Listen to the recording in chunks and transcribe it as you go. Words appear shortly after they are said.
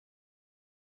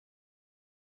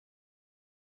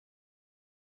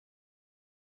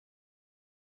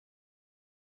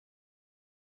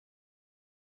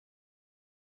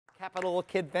Brothers-Kapital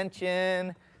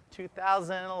Kidvention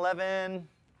 2011.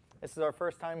 This is our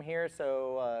first time here,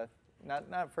 so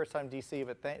not first time DC,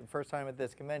 but first time at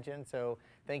this convention. So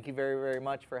thank you very, very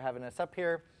much for having us up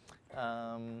here.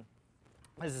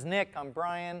 This is Nick. I'm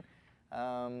Brian.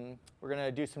 We're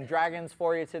gonna do some dragons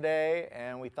for you today,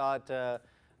 and we thought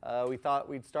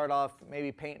we'd start off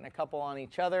maybe painting a couple on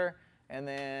each other, and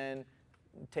then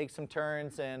take some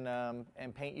turns and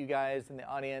paint you guys in the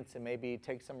audience, and maybe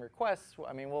take some requests.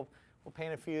 I mean, we'll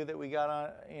paint a few that we got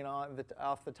on,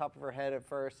 off the top of our head at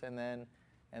first, and then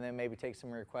maybe take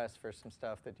some requests for some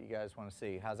stuff that you guys want to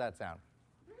see. How's that sound?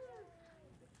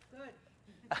 Good.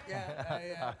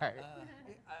 Yeah. All right.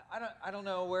 I don't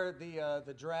know where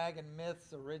the dragon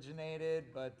myths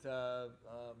originated, but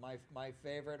my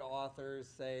favorite authors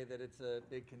say that it's a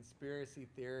big conspiracy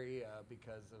theory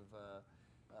because of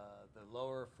the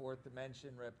lower fourth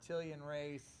dimension reptilian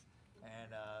race,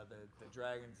 and the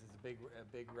dragons is a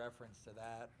big reference to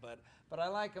that. But I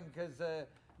like them because they're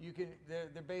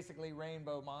basically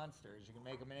rainbow monsters. You can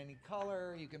make them in any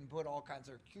color. You can put all kinds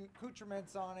of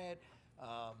accoutrements on it.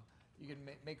 You can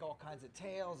make all kinds of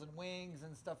tails and wings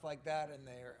and stuff like that, and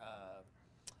they're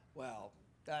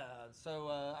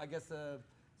I guess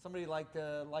somebody liked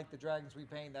the dragons we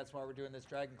paint. That's why we're doing this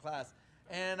dragon class,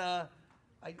 and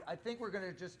I think we're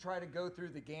going to just try to go through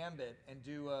the gambit and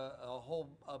do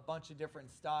a bunch of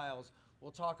different styles.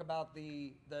 We'll talk about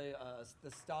the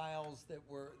styles that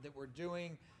we're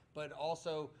doing, but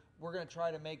also we're going to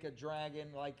try to make a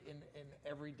dragon like in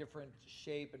every different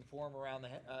shape and form around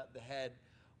the head.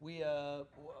 We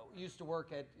used to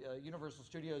work at Universal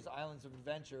Studios Islands of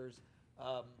Adventures.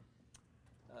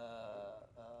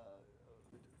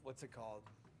 What's it called?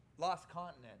 Lost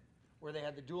Continent, where they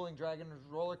had the dueling dragon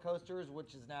roller coasters,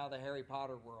 which is now the Harry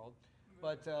Potter world.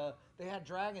 But they had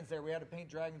dragons there. We had to paint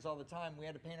dragons all the time. We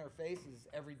had to paint our faces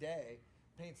every day,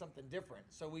 paint something different.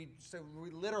 So we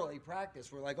literally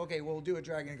practiced. We're like, okay, we'll do a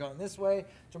dragon going this way.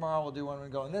 Tomorrow we'll do one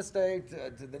going this day.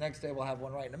 To the next day we'll have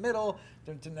one right in the middle.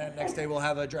 To the next day we'll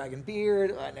have a dragon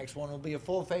beard. Next one will be a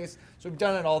full face. So we've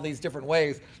done it all these different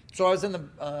ways. So I was in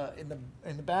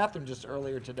the bathroom just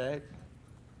earlier today,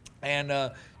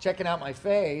 and checking out my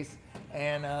face,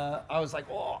 and I was like,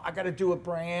 oh, I got to do a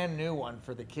brand new one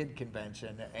for the kid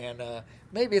convention. And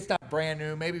maybe it's not brand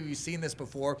new, maybe we've seen this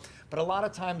before, but a lot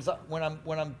of times when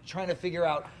I'm trying to figure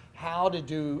out how to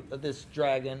do this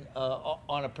dragon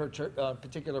on a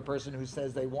particular person who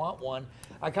says they want one,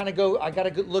 I got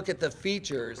to look at the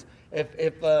features.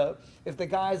 If the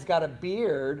guy's got a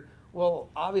beard, well,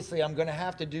 obviously I'm going to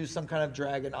have to do some kind of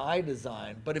dragon eye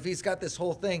design. But if he's got this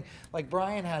whole thing, like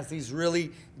Brian has these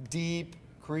really deep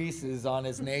creases on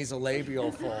his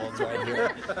nasolabial folds right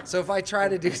here. So if I try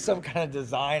to do some kind of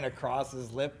design across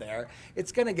his lip there,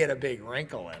 it's going to get a big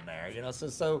wrinkle in there, you know.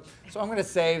 So I'm going to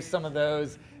save some of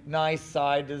those nice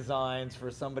side designs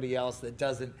for somebody else that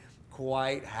doesn't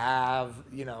quite have,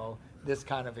 you know, this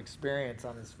kind of experience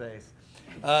on his face.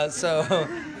 So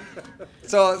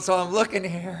I'm looking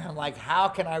here. I'm like, how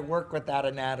can I work with that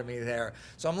anatomy there?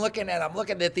 So I'm looking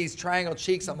at these triangle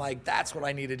cheeks. I'm like, that's what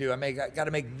I need to do. I got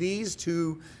to make these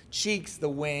two cheeks the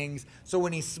wings. So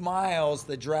when he smiles,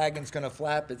 the dragon's going to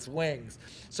flap its wings.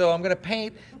 So I'm going to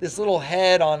paint this little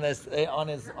head on his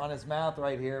mouth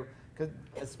right here.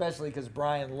 Especially because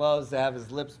Brian loves to have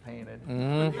his lips painted.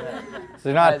 Mm-hmm. Yeah.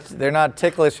 So they're not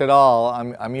ticklish at all.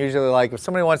 I'm usually like, if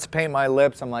somebody wants to paint my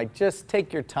lips, I'm like, just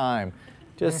take your time.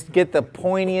 Just get the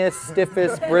pointiest,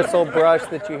 stiffest bristle brush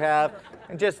that you have,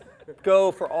 and just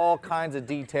go for all kinds of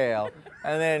detail.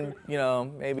 And then, you know,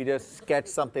 maybe just sketch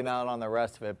something out on the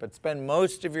rest of it. But spend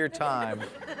most of your time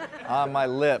on my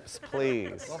lips,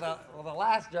 please. Well, the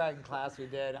last dragon class we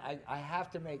did, I have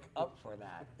to make up for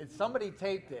that. Somebody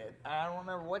taped it. I don't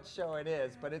remember what show it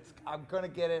is, but I'm going to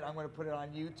get it. I'm going to put it on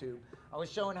YouTube. I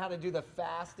was showing how to do the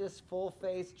fastest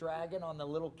full-face dragon on the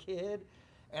little kid.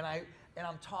 And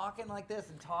I'm talking like this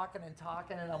and talking, and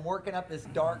I'm working up this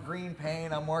dark green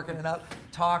paint. I'm working it up,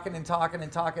 talking, and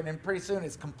pretty soon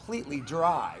it's completely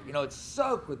dry. You know, it's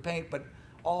soaked with paint, but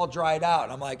all dried out.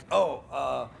 And I'm like,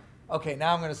 oh, okay,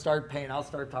 now I'm going to start painting. I'll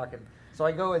start talking. So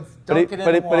I go and dunk it in the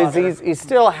water. But he's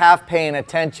still half paying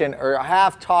attention, or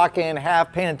half talking,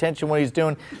 half paying attention what he's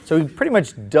doing. So he pretty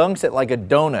much dunks it like a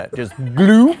donut, just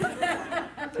gloop.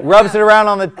 Rubs it around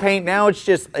on the paint. Now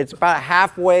it's about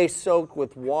halfway soaked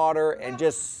with water and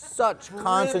just such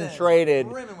concentrated.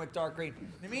 Brimming with dark green.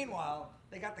 And meanwhile,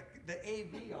 they got the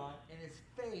AV on, and his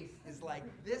face is like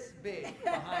this big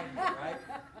behind me, right?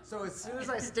 So as soon as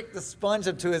I stick the sponge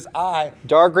up to his eye,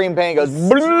 dark green paint goes.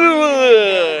 And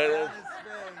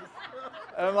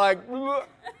I'm like,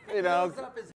 you know.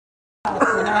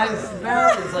 Nice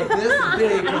mouth is like this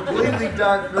big, completely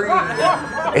dark green.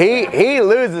 He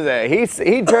loses it.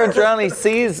 He turns around, he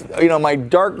sees, you know, my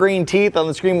dark green teeth on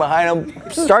the screen behind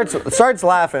him, starts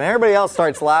laughing. Everybody else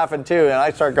starts laughing too, and I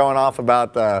start going off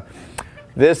about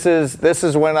this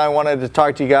is when I wanted to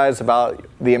talk to you guys about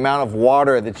the amount of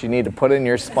water that you need to put in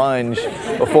your sponge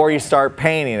before you start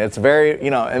painting. It's very, you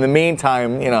know, in the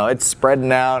meantime, you know, it's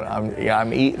spreading out.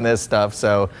 I'm eating this stuff,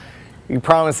 so he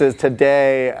promises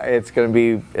today it's gonna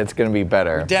be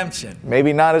better. Redemption.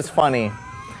 Maybe not as funny,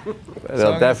 but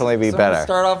it'll definitely be better. I'm gonna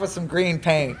start off with some green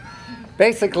paint.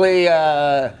 Basically,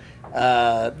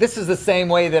 this is the same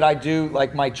way that I do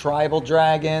like my tribal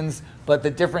dragons, but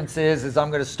the difference is I'm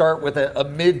gonna start with a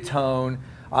mid-tone.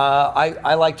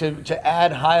 I like to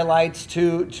add highlights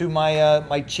to my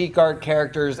my cheek art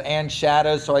characters and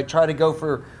shadows, so I try to go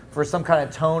for some kind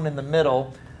of tone in the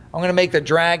middle. I'm gonna make the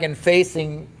dragon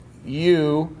facing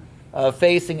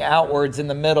facing outwards in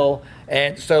the middle,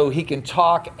 and so he can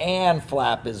talk and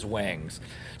flap his wings.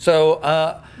 So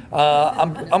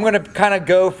I'm going to kind of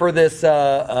go for this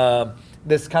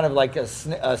this kind of like a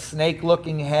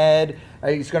snake-looking head.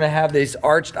 He's going to have these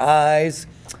arched eyes,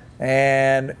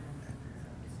 and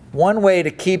one way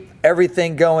to keep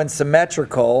everything going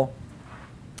symmetrical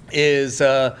is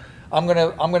I'm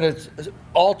going to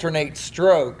alternate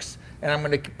strokes. And I'm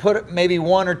going to put maybe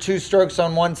 1 or 2 strokes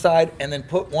on one side and then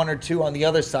put 1 or 2 on the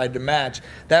other side to match.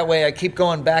 That way I keep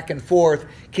going back and forth,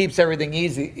 keeps everything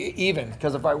even.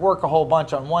 Because if I work a whole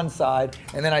bunch on one side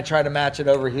and then I try to match it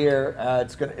over here,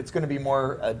 it's going to be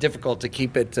more difficult to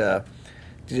keep it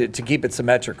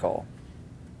symmetrical.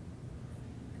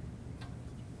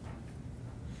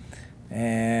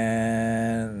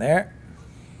 And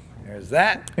there's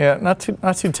that. Yeah, not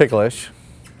too ticklish.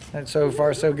 And so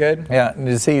far, so good. Yeah, and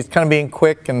you see he's kind of being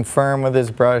quick and firm with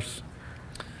his brush.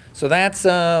 So that's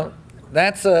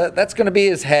going to be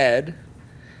his head,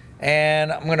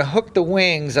 and I'm going to hook the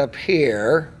wings up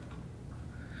here.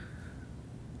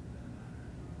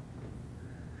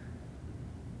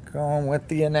 Going with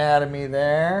the anatomy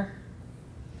there.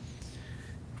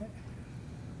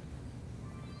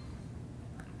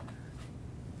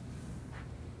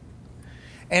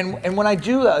 And when I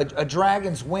do a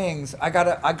dragon's wings, I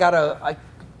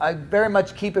very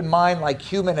much keep in mind like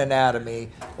human anatomy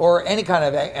or any kind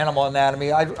of animal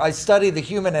anatomy. I study the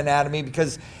human anatomy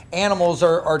because animals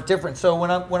are different. So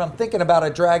when I'm thinking about a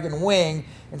dragon wing,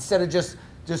 instead of just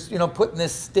you know, putting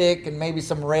this stick and maybe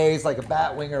some rays like a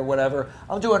bat wing or whatever,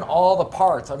 I'm doing all the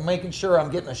parts. I'm making sure I'm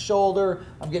getting a shoulder,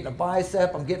 I'm getting a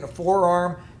bicep, I'm getting a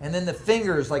forearm, and then the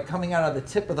fingers like coming out of the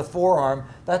tip of the forearm,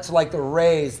 that's like the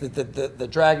rays that the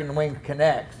dragon wing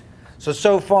connects.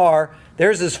 So far,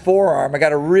 there's his forearm. I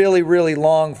got a really, really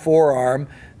long forearm.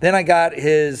 Then I got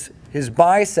his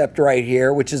bicep right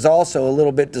here, which is also a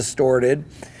little bit distorted.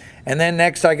 And then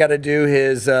next I got to do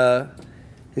his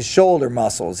shoulder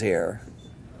muscles here.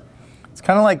 It's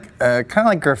kind of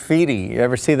like graffiti. You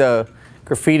ever see the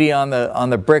graffiti on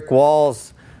the brick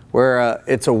walls where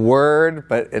it's a word,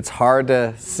 but it's hard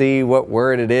to see what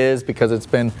word it is because it's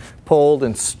been pulled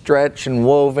and stretched and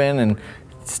woven and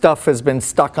stuff has been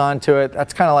stuck onto it.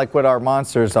 That's kind of like what our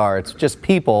monsters are. It's just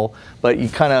people, but you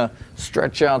kind of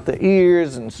stretch out the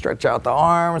ears and stretch out the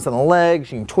arms and the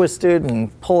legs. You can twist it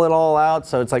and pull it all out.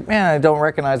 So it's like, man, I don't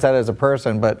recognize that as a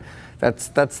person, but that's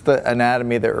the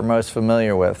anatomy that we're most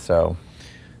familiar with. So,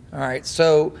 all right.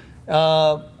 So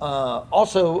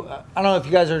also, I don't know if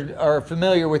you guys are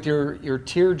familiar with your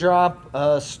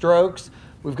teardrop strokes.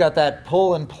 We've got that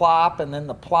pull and plop, and then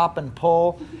the plop and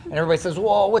pull. And everybody says,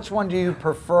 "Well, which one do you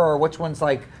prefer? Which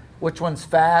one's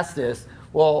fastest?"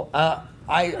 Well,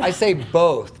 I say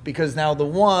both, because now the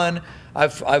one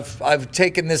I've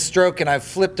taken this stroke and I've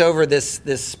flipped over this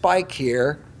spike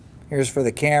here. Here's for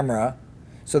the camera.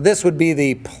 So this would be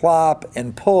the plop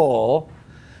and pull,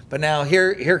 but now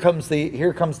here comes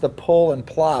the pull and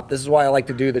plop. This is why I like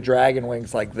to do the dragon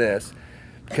wings like this,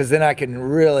 because then I can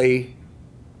really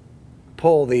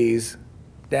pull these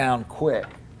down quick.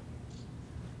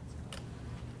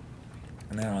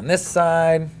 And then on this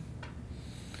side,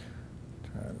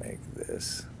 try to make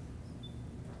this.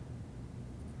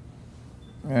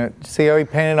 See how he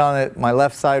painted on my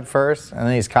left side first, and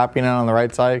then he's copying it on the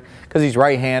right side because he's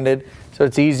right-handed. So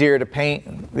it's easier to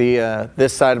paint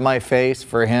this side of my face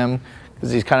for him because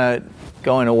he's kind of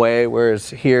going away, whereas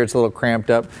here it's a little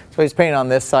cramped up. So he's painting on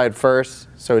this side first,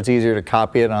 so it's easier to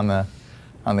copy it on the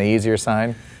easier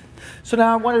side. So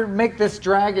now I wanted to make this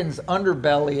dragon's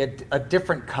underbelly a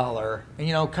different color, and,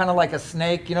 you know, kind of like a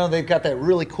snake. You know, they've got that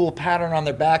really cool pattern on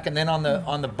their back, and then on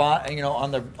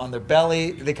their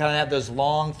belly, they kind of have those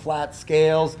long, flat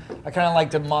scales. I kind of like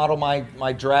to model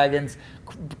my dragons,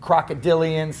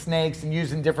 crocodilian snakes, and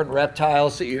using different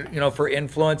reptiles, so you know, for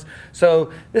influence.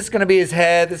 So this is going to be his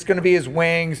head. This is going to be his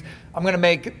wings. I'm going to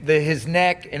make his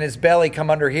neck and his belly come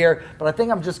under here, but I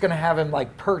think I'm just going to have him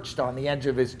like perched on the edge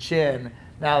of his chin.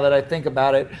 Now that I think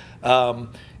about it,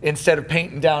 instead of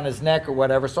painting down his neck or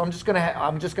whatever, so I'm just going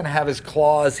to have his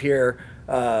claws here,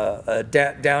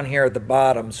 down here at the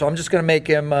bottom. So I'm just going to make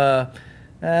him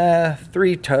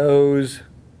 3 toes.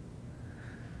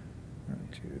 1,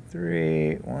 2,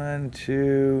 3. 1,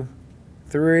 2,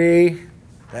 3.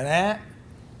 That?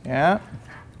 Yeah.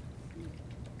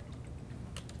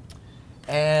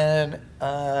 And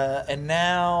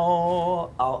now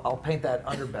I'll paint that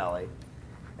underbelly.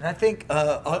 And I think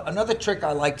another trick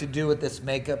I like to do with this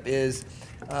makeup is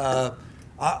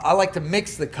I like to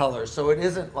mix the colors. So it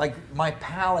isn't like my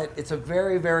palette, it's a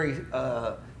very, very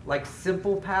like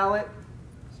simple palette.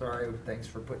 Sorry, thanks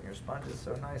for putting your sponges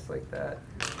so nice like that.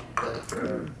 But,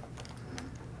 I'm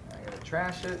gonna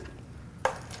trash it.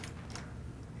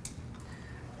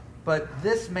 But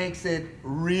this makes it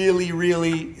really,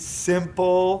 really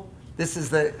simple. This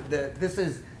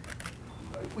is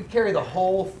we carry the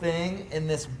whole thing in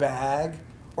this bag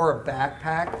or a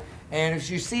backpack. And as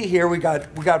you see here, we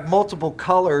got multiple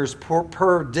colors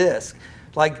per disc.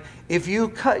 Like if you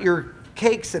cut your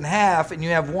cakes in half and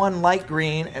you have one light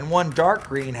green and one dark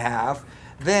green half,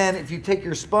 then if you take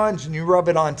your sponge and you rub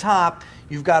it on top,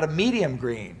 you've got a medium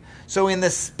green. So in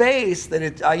the space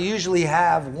that I usually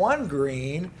have one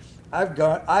green,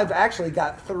 I've actually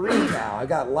got 3 now. I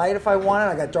got light if I want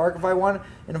it, I got dark if I want it,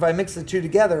 and if I mix the 2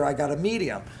 together, I got a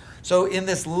medium. So in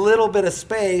this little bit of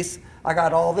space, I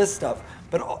got all this stuff.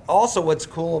 But also what's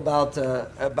cool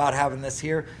about having this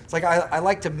here, it's like I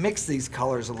like to mix these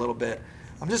colors a little bit.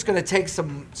 I'm just gonna take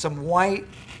some white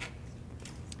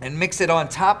and mix it on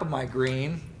top of my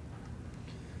green.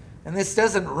 And this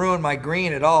doesn't ruin my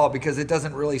green at all because it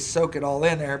doesn't really soak it all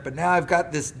in there. But now I've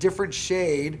got this different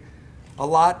shade, a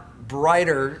lot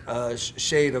brighter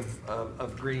shade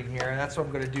of green here, and that's what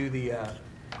I'm going to do the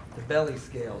belly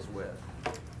scales with.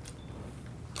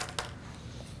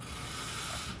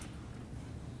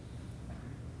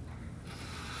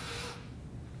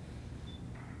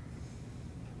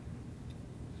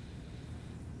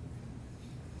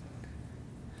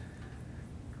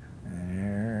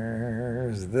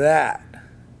 There's that.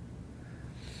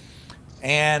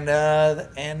 And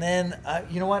then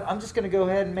you know what? I'm just going to go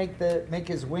ahead and make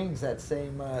his wings that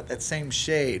same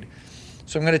shade.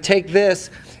 So I'm going to take this,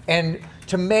 and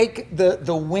to make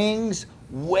the wings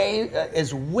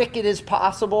as wicked as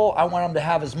possible, I want them to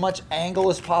have as much angle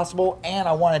as possible, and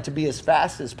I want it to be as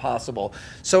fast as possible.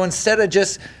 So instead of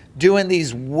just doing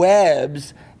these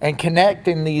webs and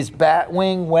connecting these bat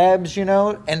wing webs, you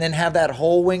know, and then have that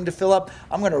whole wing to fill up,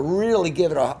 I'm going to really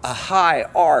give it a high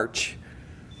arch.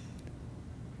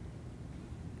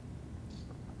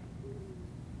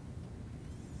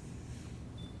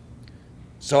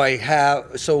 So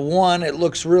one, it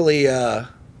looks really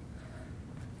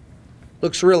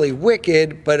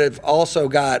wicked, but it's also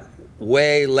got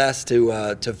way less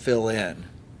to fill in.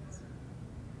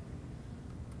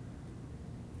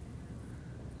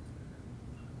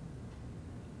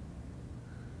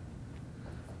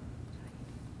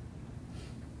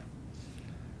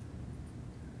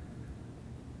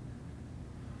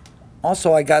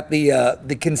 Also, I got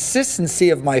the consistency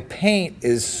of my paint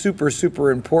is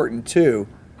super important too.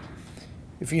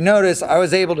 If you notice, I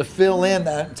was able to fill in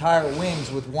that entire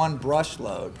wings with one brush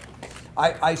load.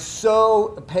 I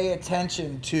so pay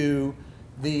attention to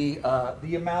the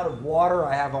amount of water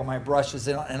I have on my brushes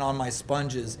and on my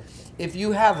sponges. If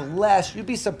you have less, you'd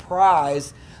be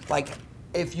surprised, like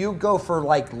if you go for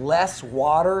like less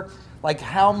water, like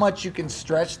how much you can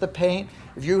stretch the paint.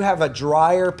 If you have a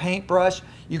drier paintbrush,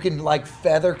 you can like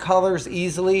feather colors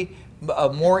easily,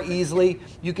 more easily.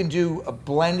 You can do a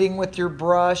blending with your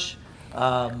brush.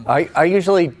 I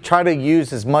usually try to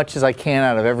use as much as I can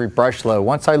out of every brush load.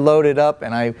 Once I load it up,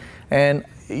 and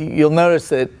you'll notice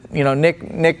that, you know,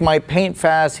 Nick might paint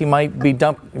fast, he might be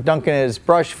dunking his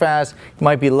brush fast, he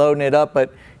might be loading it up,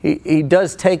 but he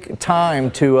does take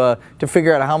time to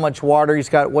figure out how much water he's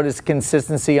got, what his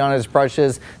consistency on his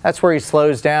brushes. That's where he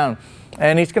slows down.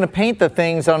 And he's going to paint the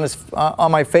things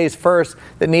on my face first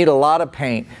that need a lot of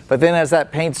paint. But then as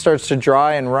that paint starts to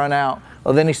dry and run out,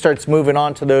 well, then he starts moving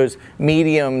on to those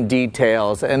medium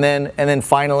details. And then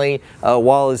finally,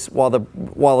 while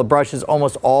the brush is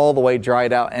almost all the way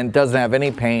dried out and doesn't have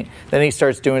any paint, then he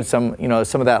starts doing some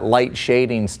of that light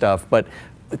shading stuff. But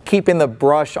keeping the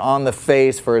brush on the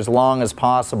face for as long as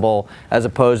possible, as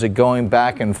opposed to going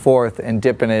back and forth and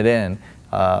dipping it in.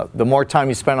 The more time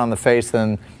you spend on the face,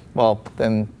 then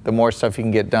the more stuff you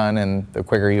can get done and the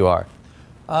quicker you are.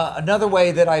 Another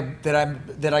way that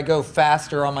I go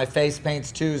faster on my face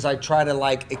paints too is I try to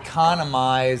like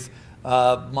economize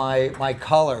my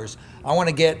colors. I want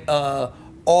to get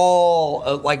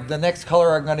like the next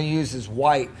color I'm going to use is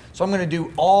white, so I'm going to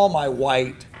do all my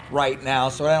white right now,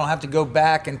 so I don't have to go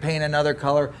back and paint another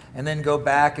color and then go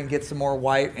back and get some more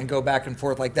white and go back and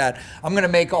forth like that. I'm going to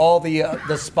make all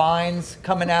the spines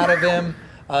coming out of him,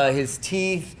 his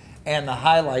teeth, and the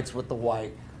highlights with the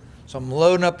white. So I'm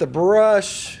loading up the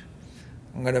brush.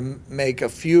 I'm going to make a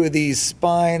few of these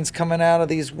spines coming out of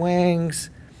these wings,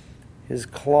 his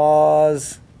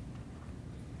claws.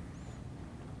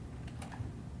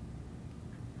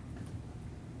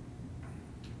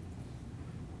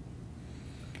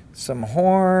 Some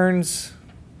horns.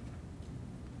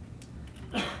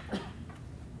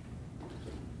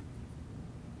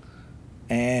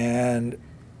 And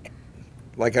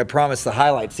like I promised, the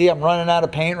highlights. See, I'm running out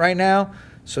of paint right now,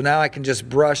 so now I can just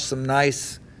brush some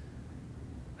nice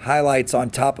highlights on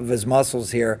top of his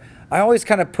muscles here. I always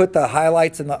kind of put the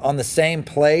highlights on the same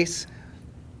place.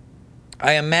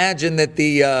 I imagine that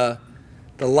the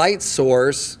light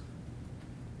source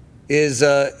is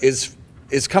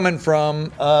coming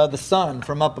from the sun,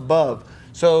 from up above.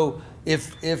 So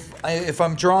if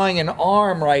I'm drawing an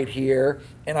arm right here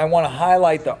and I want to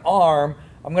highlight the arm,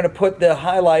 I'm going to put the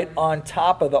highlight on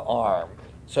top of the arm.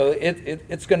 So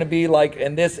it's going to be like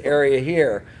in this area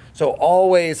here. So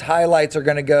always highlights are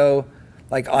going to go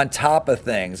like on top of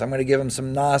things. I'm going to give him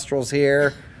some nostrils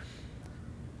here.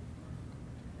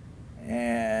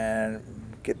 And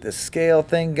get the scale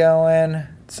thing going.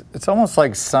 It's almost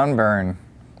like sunburn.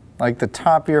 Like the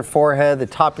top of your forehead, the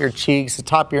top of your cheeks, the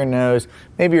top of your nose,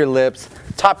 maybe your lips,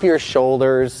 top of your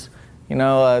shoulders.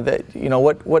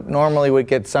 What normally would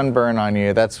get sunburn on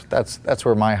you. That's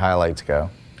where my highlights go.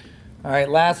 All right,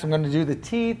 last I'm going to do the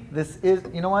teeth. This is,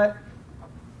 you know what?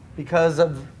 Because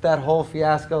of that whole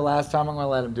fiasco last time, I'm going to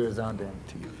let him do his own damn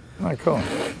teeth. All right, cool.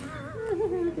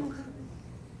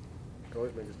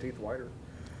 Always make his teeth whiter.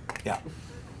 Yeah.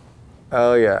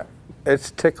 Oh yeah,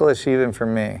 it's ticklish even for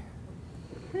me.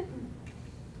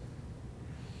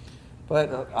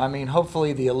 But I mean,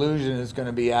 hopefully the illusion is going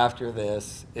to be after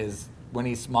this is when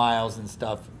he smiles and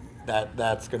stuff.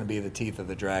 That's going to be the teeth of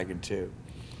the dragon too.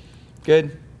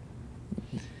 Good.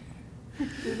 Yep.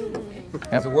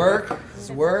 Does it work? Does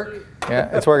it work?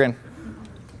 Yeah, it's working.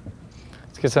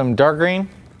 Let's get some dark green.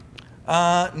 No,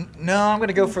 I'm going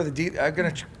to go for the I'm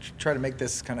going to try to make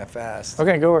this kind of fast.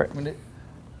 Okay, go for it.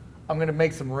 I'm going to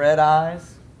make some red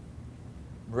eyes.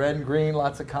 Red and green,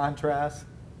 lots of contrast.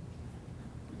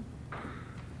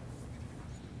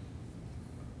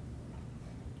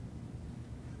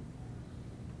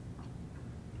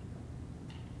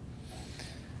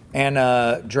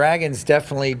 And dragons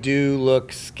definitely do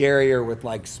look scarier with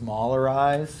like smaller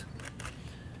eyes.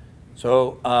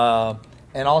 So,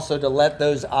 and also to let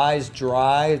those eyes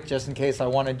dry, just in case I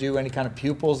want to do any kind of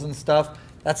pupils and stuff.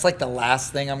 That's like the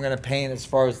last thing I'm going to paint as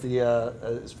far as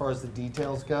the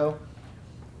details go.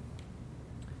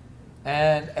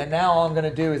 And now all I'm going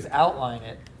to do is outline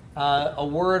it. A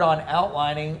word on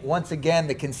outlining. Once again,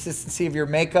 the consistency of your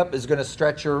makeup is going to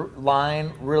stretch your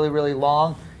line really, really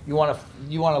long. You want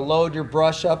to load your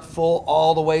brush up full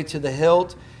all the way to the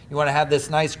hilt. You want to have this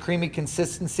nice creamy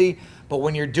consistency. But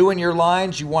when you're doing your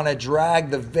lines, you want to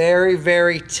drag the very,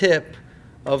 very tip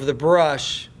of the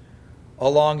brush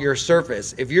along your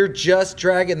surface. If you're just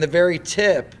dragging the very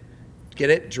tip, get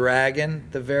it? Dragging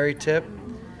the very tip.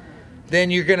 Then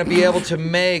you're going to be able to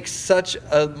make such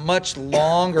a much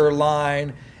longer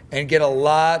line and get a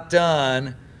lot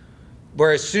done.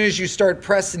 Where as soon as you start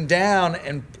pressing down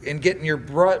and getting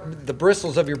the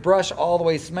bristles of your brush all the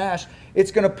way smashed,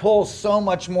 it's going to pull so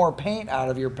much more paint out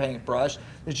of your paintbrush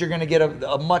that you're going to get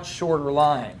a much shorter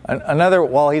line.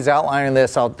 While he's outlining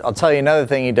this, I'll tell you another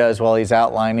thing he does while he's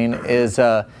outlining is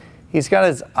he's got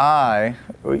his eye.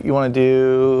 You want to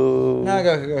do? No,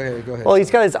 go ahead. Well,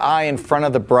 he's got his eye in front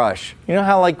of the brush. You know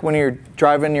how like when you're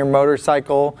driving your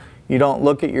motorcycle, you don't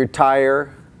look at your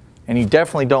tire, and you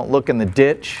definitely don't look in the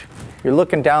ditch. You're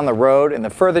looking down the road, and the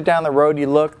further down the road you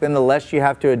look, then the less you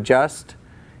have to adjust.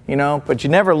 you know, but you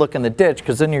never look in the ditch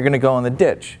because then you're going to go in the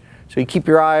ditch. So you keep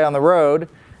your eye on the road,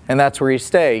 and that's where you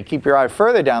stay. You keep your eye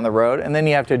further down the road, and then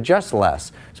you have to adjust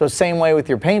less. So same way with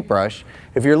your paintbrush.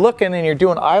 If you're looking and you're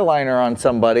doing eyeliner on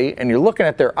somebody and you're looking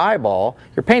at their eyeball,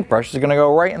 your paintbrush is going to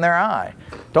go right in their eye.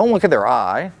 Don't look at their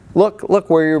eye. Look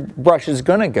where your brush is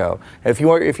going to go. If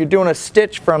you're doing a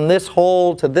stitch from this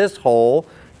hole to this hole,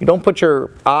 you don't put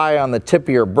your eye on the tip of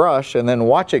your brush and then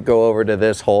watch it go over to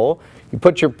this hole. You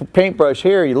put your paintbrush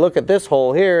here, you look at this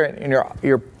hole here, and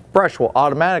your brush will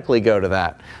automatically go to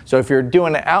that. So if you're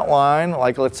doing an outline,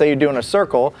 like let's say you're doing a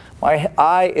circle, my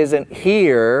eye isn't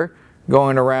here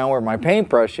going around where my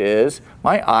paintbrush is,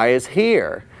 my eye is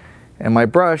here. And my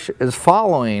brush is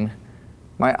following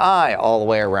my eye all the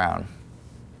way around.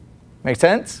 Make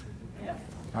sense? Yeah.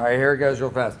 All right, here it goes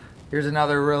real fast. Here's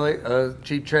another really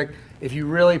cheap trick. If you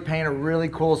really paint a really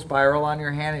cool spiral on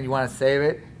your hand and you want to save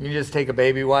it, you can just take a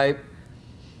baby wipe.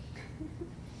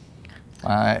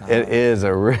 It is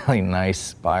a really nice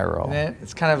spiral.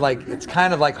 It's kind of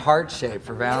like heart shape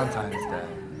for Valentine's Day.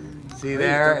 See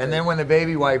there? And then when the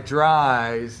baby wipe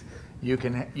dries, you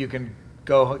can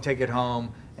go take it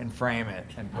home and frame it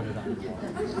and put it on the wall.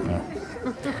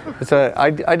 Yeah. So I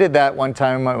did that one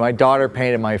time. My daughter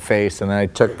painted my face, and then I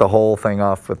took the whole thing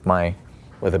off with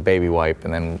a baby wipe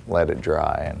and then let it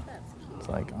dry. And it's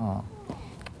like, oh.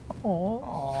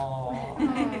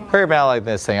 Very about like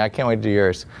this thing. I can't wait to do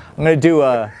yours. I'm gonna do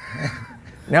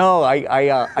no.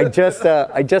 I just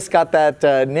got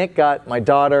that. Nick got my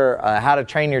daughter How to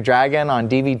Train Your Dragon on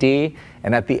DVD,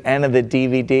 and at the end of the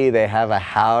DVD they have a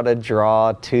How to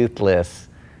Draw Toothless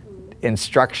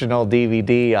instructional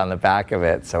DVD on the back of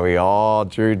it. So we all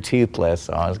drew toothless.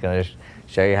 So I was gonna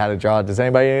show you how to draw. Does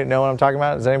anybody know what I'm talking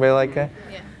about? Does anybody like it?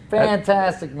 Yeah.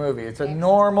 Fantastic movie. It's a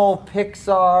normal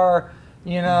Pixar,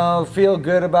 you know, feel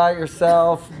good about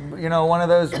yourself, you know, one of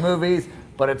those movies,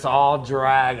 but it's all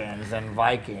dragons and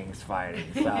Vikings fighting.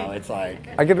 So it's like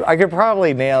I could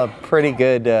probably nail a pretty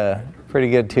good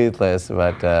toothless,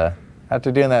 but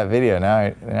after doing that video, now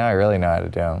I really know how to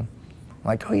do them. I'm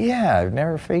like, oh yeah, I've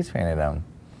never face painted them.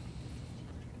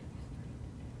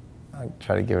 I'll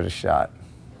try to give it a shot.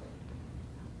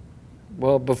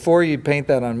 Well, before you paint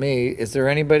that on me, is there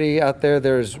anybody out there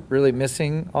that's really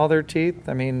missing all their teeth?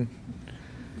 I mean,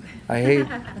 I hate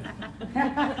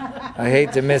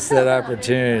to miss that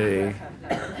opportunity.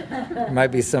 There might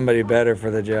be somebody better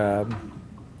for the job.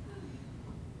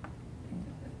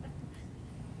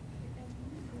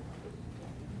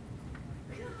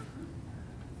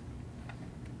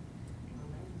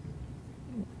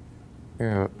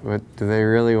 Yeah, what do they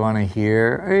really want to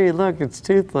hear? Hey, look, it's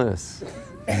toothless.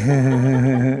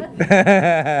 We're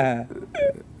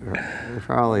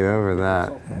probably over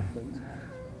that.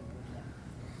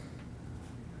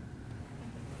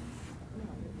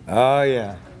 Oh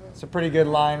yeah, it's a pretty good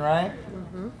line, right?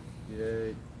 Mm-hmm.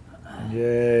 Yay.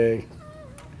 Yay.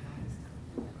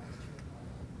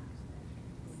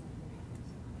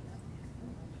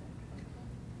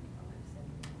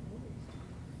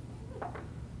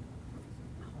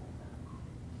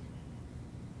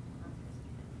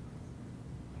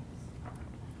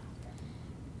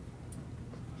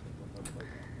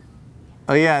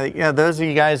 Oh yeah. Those of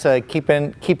you guys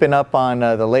keeping up on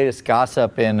the latest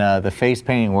gossip in the face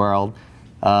painting world,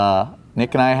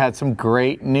 Nick and I had some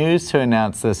great news to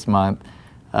announce this month.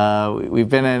 We've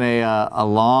been in a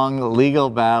long legal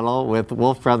battle with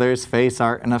Wolfe Brothers Face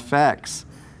Art and Effects,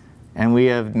 and we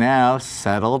have now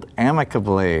settled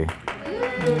amicably.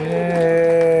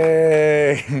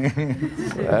 Yay!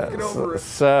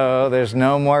 So there's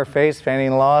no more face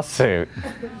painting lawsuit.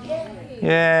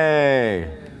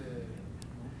 Yay!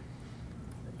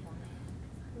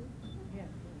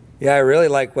 Yeah, I really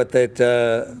like what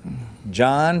that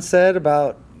John said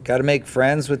about got to make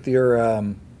friends with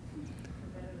your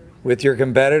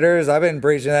competitors. I've been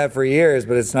preaching that for years,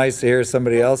 but it's nice to hear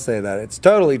somebody else say that. It's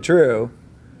totally true.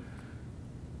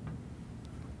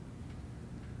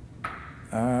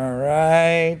 All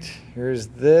right, here's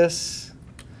this.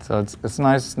 So it's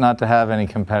nice not to have any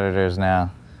competitors now.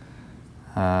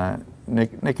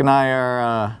 Nick and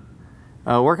I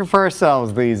are working for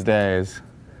ourselves these days.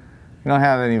 We don't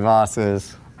have any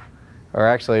bosses, or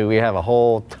actually we have a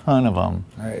whole ton of them.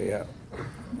 All right, yeah.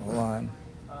 Hold on.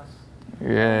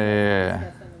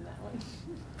 Yeah.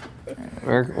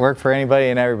 Work for anybody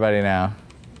and everybody now.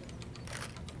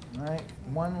 All right,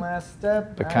 one last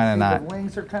step. But kind of not. The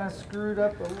wings are kind of screwed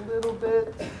up a little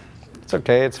bit. It's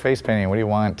okay, it's face painting. What do you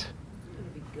want?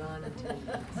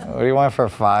 What do you want for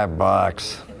 $5?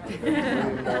 $10 in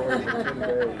 10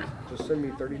 days. Just send me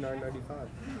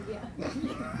 $39.95.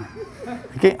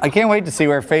 I can't wait to see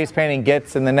where face painting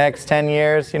gets in the next 10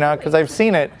 years, you know, because I've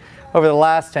seen it over the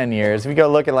last 10 years. If you go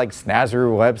look at like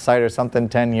Snazaroo website or something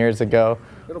 10 years ago,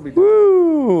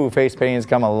 woo, face painting's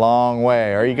come a long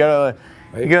way. Or you go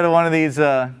to one of these.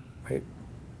 We'll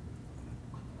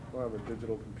have a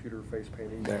digital computer face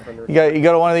painting. You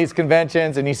go to one of these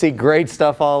conventions and you see great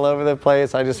stuff all over the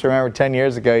place. I just remember 10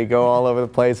 years ago, you go all over the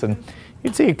place and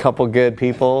you'd see a couple good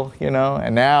people, you know,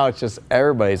 and now it's just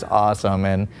everybody's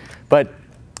awesome. But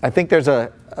I think there's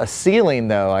a ceiling,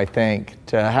 though, I think,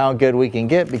 to how good we can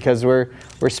get because we're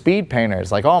speed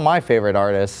painters. Like all my favorite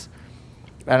artists,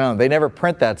 I don't know, they never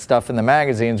print that stuff in the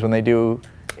magazines when they do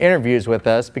interviews with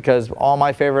us because all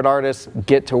my favorite artists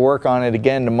get to work on it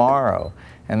again tomorrow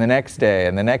and the next day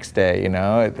and the next day, you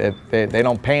know. They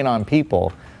don't paint on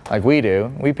people like we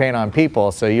do. We paint on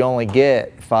people, so you only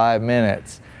get 5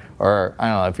 minutes. Or, I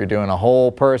don't know, if you're doing a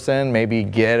whole person, maybe you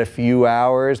get a few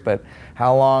hours, but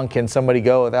how long can somebody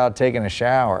go without taking a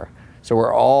shower? So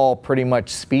we're all pretty much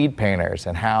speed painters,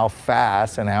 and how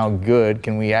fast and how good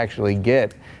can we actually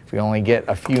get if we only get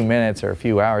a few minutes or a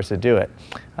few hours to do it?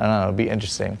 I don't know, it'll be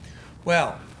interesting.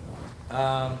 Well,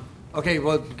 okay,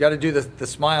 well, you got to do the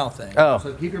smile thing. Oh.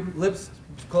 So keep your lips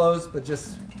closed, but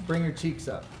just bring your cheeks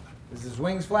up. Is his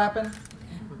wings flapping?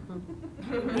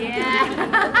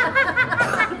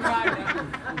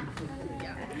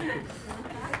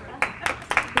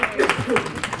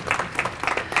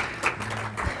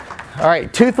 All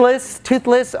right, toothless.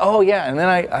 Oh yeah, and then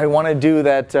I want to do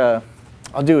that.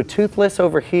 I'll do a toothless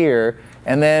over here,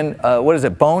 and then what is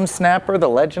it? Bone Snapper, the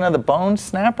Legend of the Bone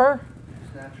Snapper.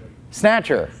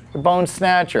 Snatcher, the Bone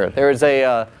Snatcher. There is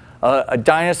a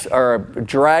dinosaur or a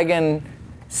dragon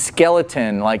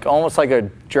skeleton, like almost like a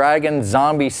dragon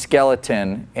zombie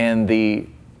skeleton in the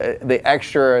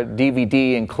extra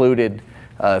DVD included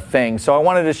thing. So I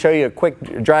wanted to show you a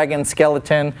quick dragon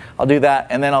skeleton. I'll do that,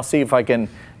 and then I'll see if I can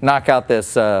knock out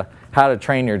this how to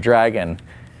train your dragon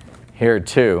here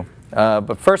too.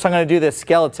 But first I'm going to do this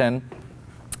skeleton,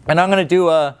 and I'm going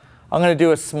to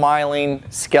do a smiling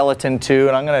skeleton too,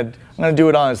 and I'm going to do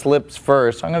it on his lips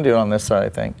first. I'm going to do it on this side, I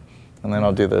think, and then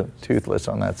I'll do the toothless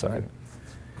on that side.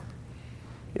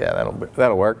 Yeah,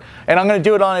 that'll work. And I'm going to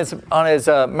do it on his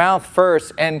mouth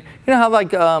first. And you know how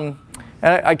like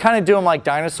I kind of do them like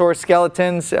dinosaur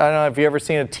skeletons. I don't know if you've ever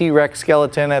seen a T-Rex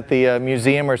skeleton at the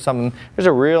museum or something. There's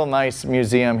a real nice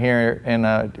museum here in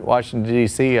Washington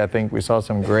D.C. I think we saw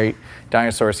some great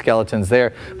dinosaur skeletons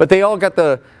there. But they all got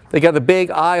the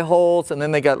big eye holes, and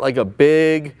then they got like a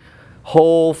big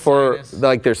hole for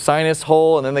like their sinus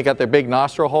hole, and then they got their big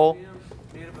nostril hole.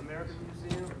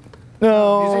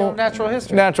 No. Museum of Natural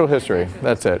History. Natural History.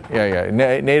 That's it. Yeah. I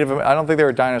don't think there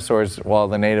were dinosaurs while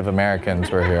the Native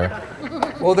Americans were here.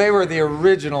 Well, they were the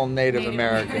original Native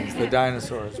Americans. The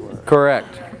dinosaurs were.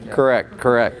 Correct.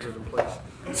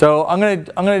 So I'm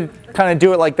gonna kind of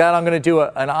do it like that. I'm gonna do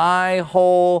an eye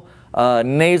hole, a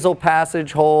nasal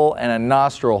passage hole, and a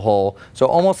nostril hole. So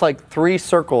almost like 3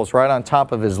 circles right on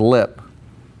top of his lip.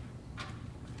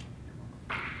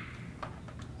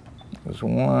 There's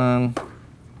 1.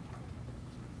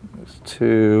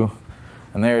 2,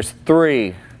 and there's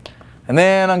 3. And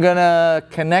then I'm going to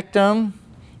connect them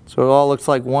so it all looks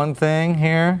like one thing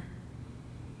here.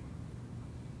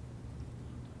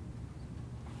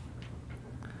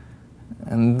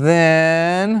 And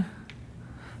then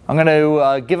I'm going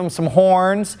to give them some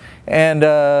horns. And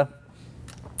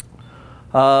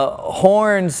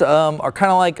horns are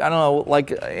kind of like, I don't know, like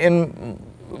in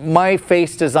my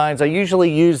face designs, I usually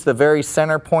use the very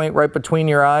center point right between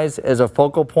your eyes as a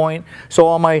focal point. So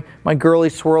all my girly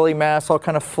swirly masks all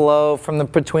kind of flow from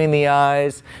between the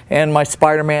eyes, and my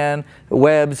Spider-Man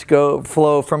webs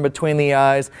flow from between the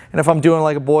eyes. And if I'm doing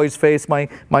like a boy's face, my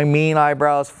mean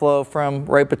eyebrows flow from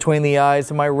right between the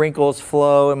eyes, and my wrinkles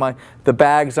flow, and the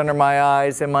bags under my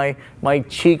eyes, and my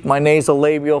cheek, my nasal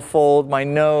labial fold, my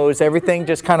nose, everything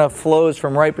just kind of flows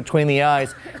from right between the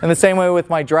eyes. And the same way with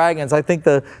my dragons, I think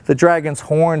the dragon's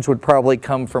horns would probably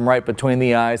come from right between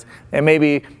the eyes. And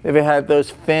maybe if it had those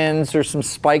fins or some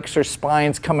spikes or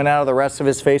spines coming out of the rest of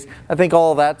his face, I think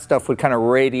all of that stuff would kind of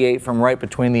radiate from right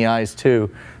between the eyes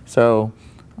too. So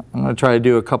I'm going to try to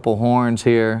do a couple horns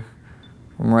here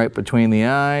from right between the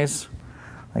eyes,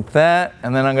 like that.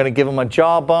 And then I'm going to give him a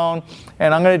jawbone,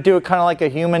 and I'm going to do it kind of like a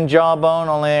human jawbone,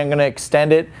 only I'm going to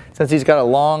extend it. Since he's got a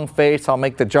long face, I'll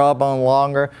make the jawbone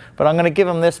longer, but I'm going to give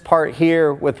him this part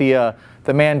here with the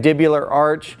mandibular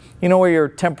arch. You know where your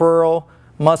temporal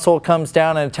muscle comes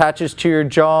down and attaches to your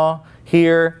jaw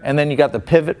here, and then you got the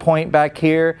pivot point back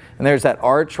here, and there's that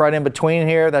arch right in between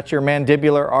here. That's your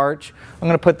mandibular arch. I'm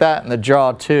going to put that in the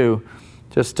jaw too,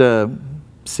 just to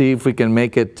see if we can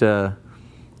make it kind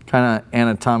of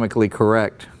anatomically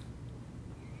correct.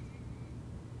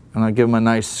 And I'll give him a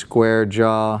nice square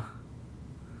jaw.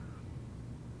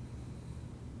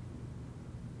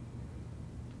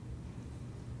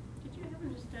 Did you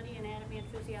happen to study anatomy and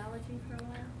physiology for a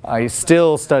while? I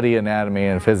still study anatomy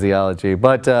and physiology,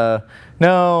 but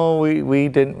no, we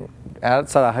didn't.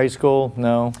 Outside of high school,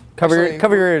 no. Cover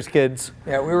your ears, kids.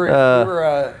 Yeah, we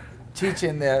were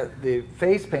teaching the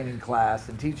face painting class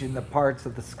and teaching the parts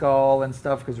of the skull and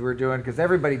stuff because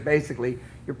everybody basically,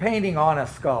 you're painting on a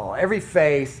skull. Every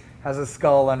face has a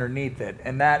skull underneath it,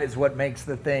 and that is what makes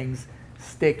the things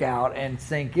stick out and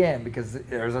sink in, because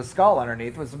there's a skull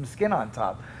underneath with some skin on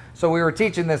top. So we were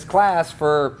teaching this class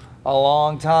for a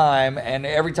long time, and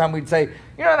every time we'd say,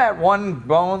 you know that one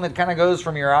bone that kind of goes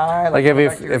from your eye? Like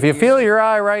if you feel your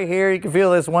eye right here, you can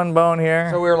feel this one bone here.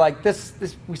 So we were like,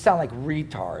 we sound like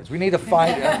retards. We need to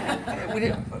find,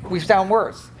 we sound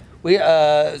worse.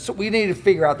 So we need to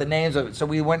figure out the names of it. So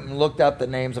we went and looked up the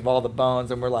names of all the bones,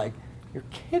 and we're like, you're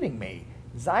kidding me.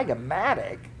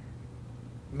 Zygomatic?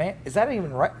 Man, is that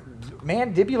even right?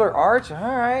 Mandibular arch?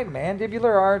 All right,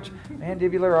 mandibular arch,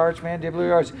 mandibular arch,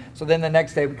 mandibular arch. So then the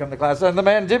next day we come to class, and the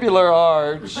mandibular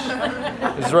arch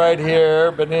is right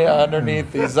here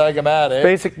underneath the zygomatic.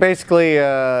 Basically,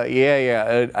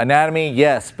 anatomy,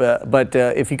 yes, but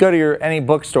if you go to any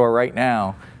bookstore right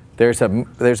now, there's an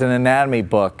anatomy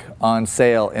book on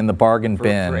sale in the bargain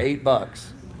bin For $8.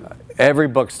 Every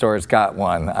bookstore's got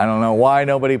one. I don't know why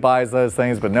nobody buys those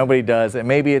things, but nobody does. And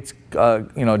maybe it's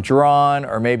drawn,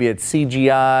 or maybe it's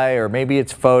CGI, or maybe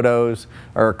it's photos,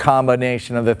 or a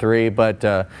combination of the three. But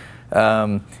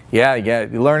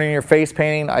learning your face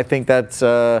painting, I think that's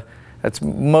the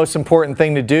most important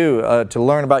thing to do, to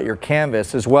learn about your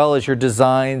canvas as well as your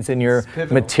designs and your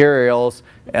materials,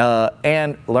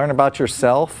 and learn about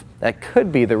yourself. That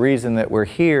could be the reason that we're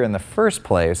here in the first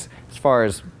place, as far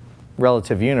as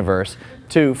relative universe,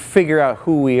 to figure out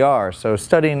who we are. So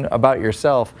studying about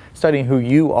yourself, studying who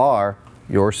you are,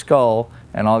 your skull,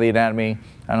 and all the anatomy.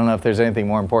 I don't know if there's anything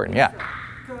more important. Yeah?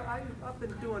 I've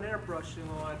been doing airbrushing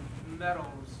on metals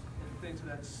and things of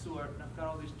that sort, and I've got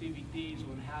all these DVDs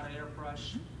on how to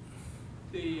airbrush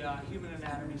the human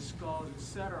anatomy, skulls,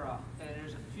 etc. And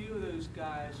there's a few of those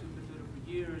guys who've been doing it for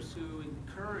years who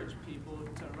encourage people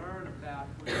to learn about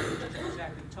what you're just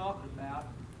exactly talking about,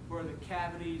 where the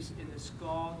cavities in the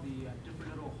skull, the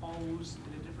different little holes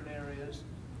in the different areas,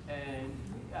 and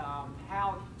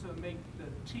how to make the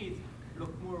teeth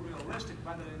look more realistic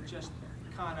rather than just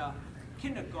kind of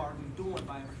kindergarten doing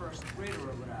by a first grader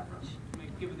or whatever.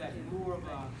 Give it that more of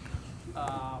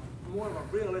a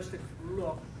realistic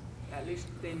look. At least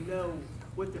they know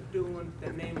what they're doing,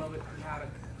 the name of it, and how to,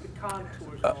 the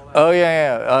contours and all that. Oh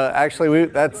yeah. Actually,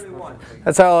 that's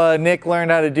how Nick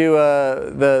learned how to do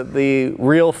the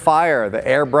real fire, the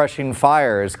airbrushing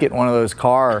fire. Is getting one of those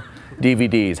car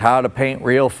DVDs, how to paint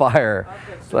real fire.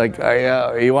 It's like,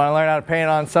 you want to learn how to paint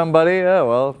on somebody? Oh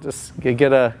well, just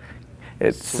get a.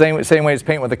 It's the same way as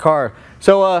paint with a car.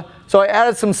 So I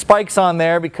added some spikes on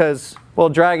there because, well,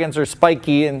 dragons are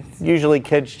spiky, and usually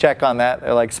kids check on that.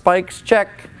 They're like, spikes,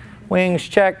 check. Wings,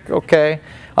 check. Okay.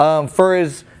 For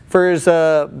his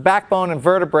backbone and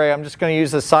vertebrae, I'm just going to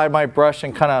use the side of my brush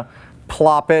and kind of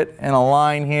plop it in a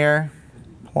line here.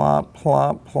 Plop,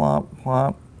 plop, plop,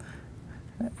 plop.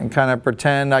 And kind of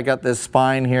pretend I got this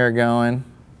spine here going.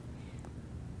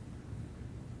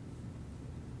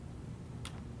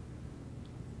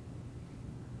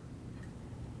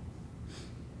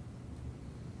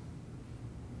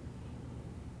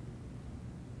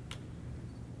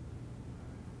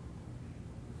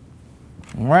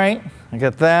 All right, I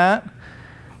got that.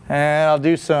 And I'll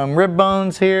do some rib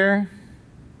bones here.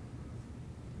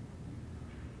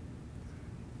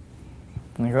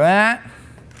 Like that.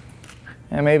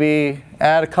 And maybe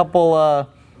add a couple, I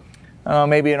don't know,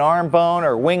 maybe an arm bone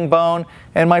or wing bone.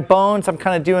 And my bones, I'm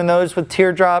kind of doing those with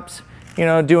teardrops,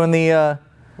 doing the...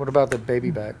 What about the baby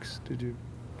backs? Did you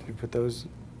put those,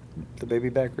 the baby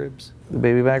back ribs? The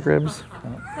baby back ribs?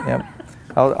 Yep.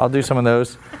 I'll do some of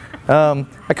those.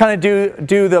 I kind of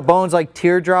do the bones like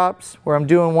teardrops, where I'm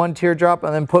doing one teardrop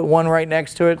and then put one right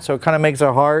next to it, so it kind of makes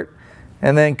a heart,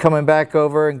 and then coming back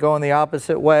over and going the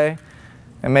opposite way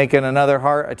and making another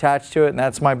heart attached to it, and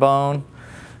that's my bone.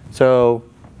 So,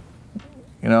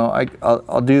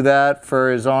 I'll do that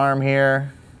for his arm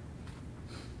here.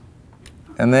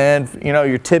 And then,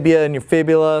 your tibia and your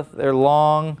fibula, they're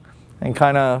long and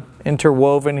kind of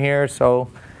interwoven here,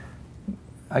 so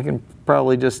I can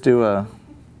probably just do a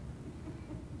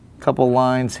couple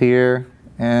lines here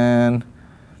and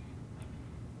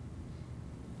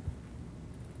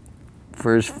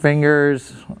for his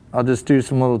fingers, I'll just do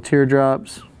some little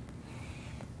teardrops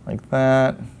like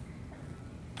that.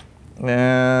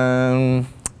 And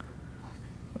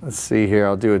let's see here,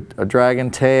 I'll do a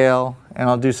dragon tail, and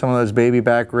I'll do some of those baby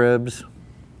back ribs.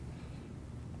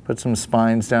 Put some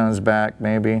spines down his back,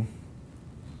 maybe.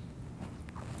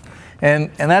 And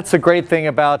that's the great thing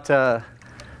about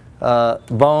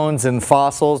bones and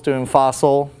fossils, doing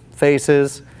fossil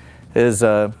faces, is,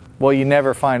 well, you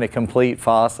never find a complete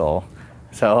fossil.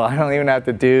 So I don't even have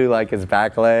to do like his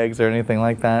back legs or anything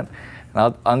like that.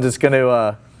 And I'm just going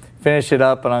to finish it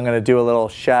up, and I'm going to do a little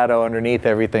shadow underneath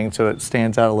everything so it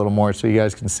stands out a little more so you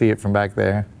guys can see it from back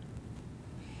there.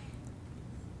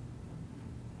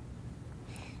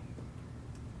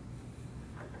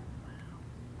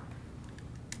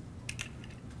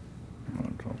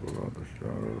 Talk about the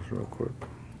shadows real quick.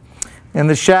 And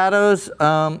the shadows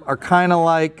are kind of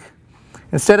like,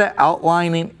 instead of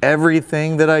outlining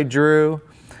everything that I drew,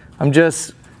 I'm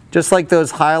just like those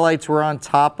highlights were on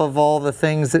top of all the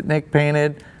things that Nick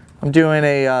painted. I'm doing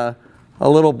a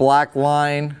little black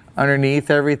line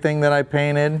underneath everything that I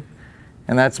painted,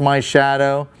 and that's my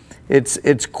shadow.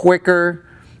 It's quicker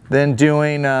than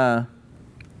doing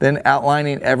than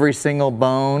outlining every single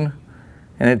bone,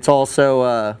 and it's also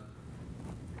I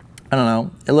don't know.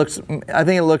 I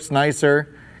think it looks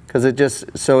nicer because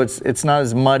it's not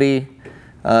as muddy.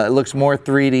 It looks more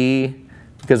 3D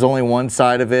because only one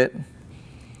side of it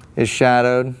is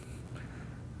shadowed.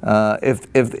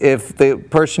 If the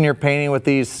person you're painting with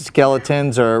these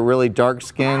skeletons are really dark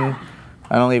skinned,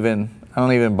 I don't even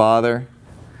bother.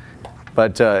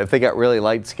 But if they got really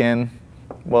light skin,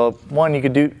 well, one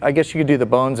I guess you could do the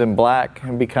bones in black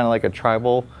and be kind of like a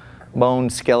tribal bone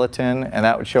skeleton, and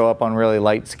that would show up on really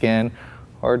light skin,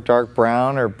 or dark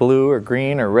brown or blue or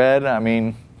green or red. I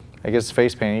mean, I guess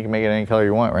face painting, you can make it any color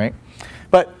you want, right?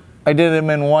 But I did them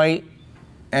in white,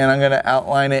 and I'm going to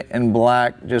outline it in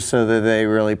black just so that they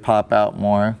really pop out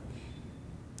more.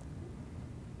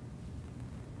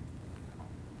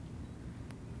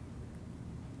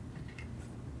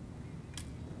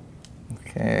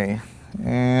 Okay,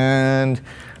 and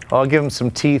I'll give him some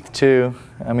teeth too.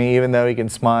 I mean, even though he can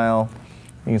smile,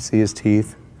 you can see his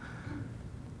teeth.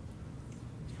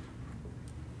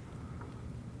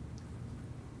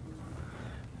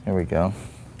 There we go.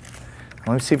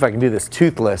 Let me see if I can do this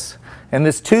toothless. And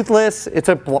this toothless,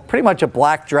 it's pretty much a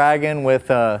black dragon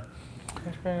with a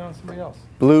on somebody else.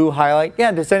 blue highlight.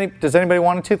 Yeah, does anybody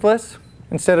want a toothless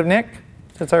instead of Nick?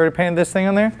 Since I already painted this thing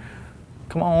on there?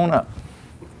 Come on up.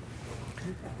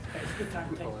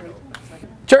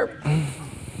 Sure.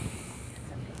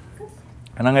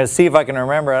 And I'm going to see if I can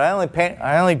remember it.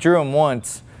 I only drew him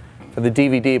once for the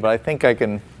DVD, but I think I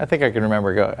can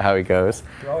remember how he goes.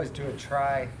 You always do a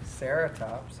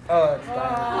triceratops. Oh, it's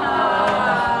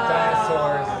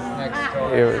dinosaurs is next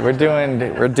door. Yeah,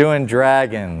 we're doing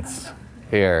dragons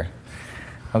here.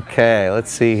 Okay,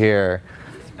 let's see here.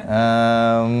 Hey,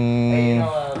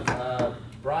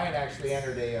 Brian actually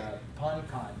entered a pun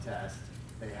contest.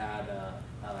 They had the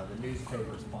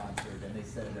newspaper sponsored, and they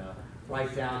said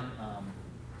write down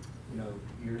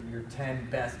your 10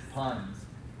 best puns.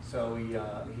 So he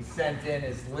sent in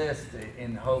his list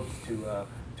in hopes to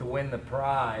win the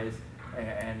prize,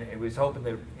 and it was hoping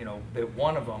that that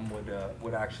one of them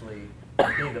would actually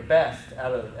be the best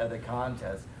out of the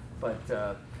contest. But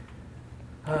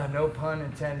no pun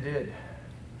intended.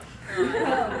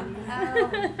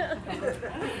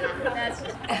 That's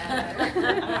just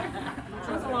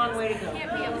That's a long way to go.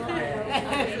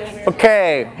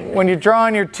 Okay, when you're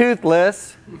drawing your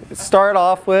toothless, start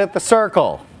off with a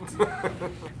circle.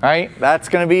 Right? That's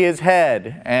going to be his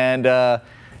head. And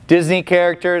Disney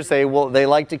characters, they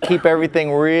like to keep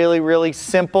everything really, really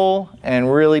simple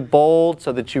and really bold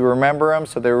so that you remember them.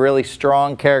 So they're really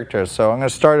strong characters. So I'm going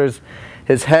to start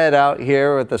his head out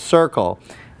here with a circle.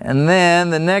 And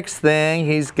then the next thing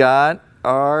he's got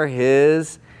are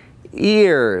his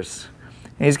ears.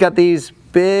 And he's got these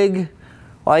big,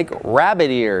 like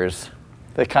rabbit ears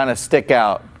that kind of stick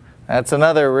out. That's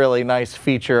another really nice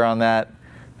feature on that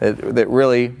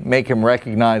really make him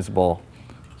recognizable.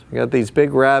 So we got these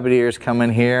big rabbit ears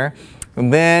coming here.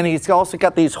 And then he's also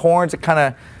got these horns that kind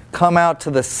of come out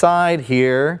to the side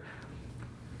here.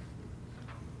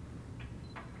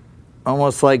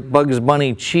 Almost like Bugs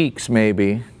Bunny cheeks,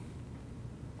 maybe.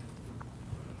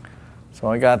 So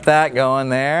I got that going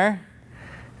there.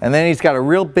 And then he's got a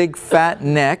real big fat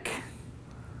neck.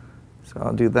 So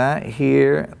I'll do that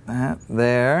here, that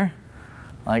there,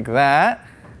 like that.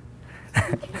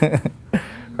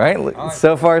 Right?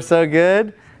 So far so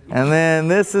good. And then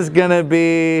this is going to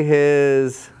be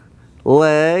his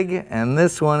leg, and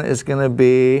this one is going to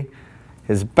be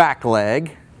his back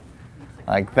leg,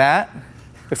 like that.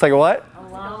 Looks like a what? A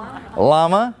llama. A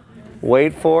llama.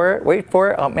 Wait for it, wait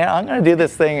for it. Oh man, I'm gonna do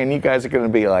this thing and you guys are gonna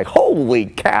be like, holy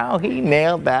cow, he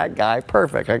nailed that guy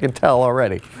perfect. I can tell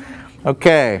already.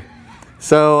 Okay,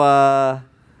 so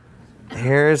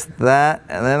here's that,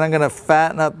 and then I'm gonna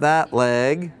fatten up that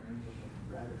leg.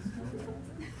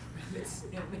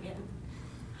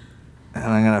 And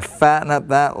I'm gonna fatten up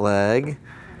that leg.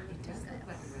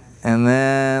 And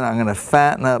then I'm gonna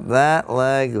fatten up that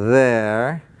leg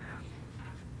there.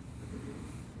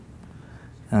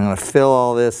 And I'm going to fill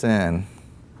all this in.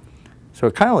 So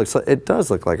it kind of looks like, it does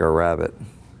look like a rabbit.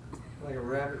 Like a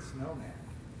rabbit snowman.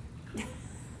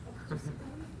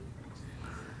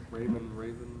 Raven,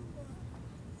 rabbits or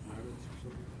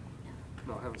something?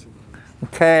 No, I haven't seen that.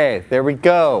 Okay, there we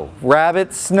go.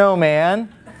 Rabbit snowman.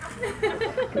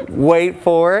 Wait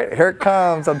for it. Here it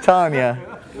comes, I'm telling you.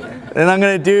 And I'm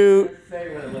going to do,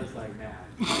 Say what it looks like now.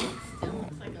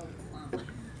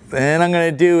 then I'm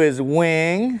going to do his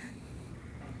wing.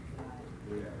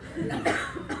 Oh,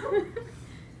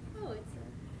 it's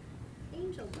an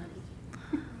angel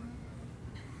bunny.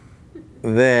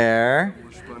 There.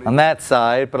 On that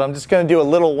side, but I'm just going to do a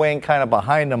little wing kind of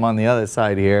behind him on the other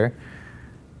side here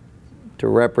to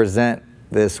represent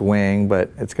this wing,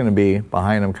 but it's going to be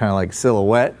behind him kind of like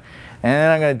silhouette. And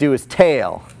then I'm going to do his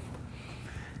tail.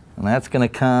 And that's going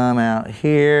to come out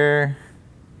here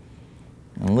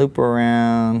and loop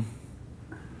around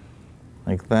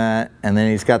like that. And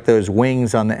then he's got those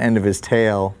wings on the end of his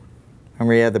tail.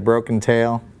 Remember he had the broken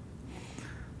tail?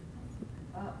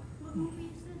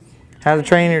 How to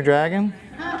Train Your Dragon?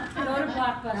 Go to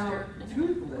Blockbuster.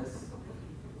 Toothless.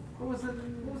 What was the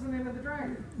name of the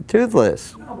dragon?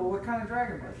 Toothless. No, but what kind of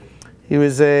dragon was it? He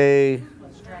was a,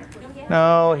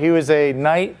 no, he was a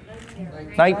night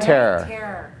terror.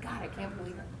 Terror. God, I can't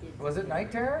believe it. Was it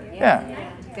Night Terror?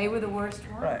 Yeah. They were the worst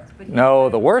ones. Right. But he- No,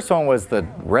 the worst one was the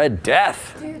Red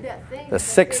Death. Dude, that thing. The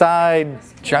six-eyed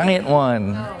giant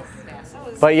one.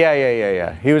 But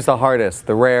yeah. He was the hardest,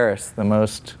 the rarest, the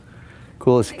most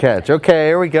coolest to catch. Okay,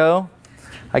 here we go.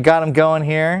 I got him going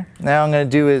here. Now I'm going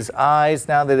to do his eyes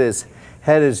now that his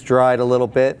head is dried a little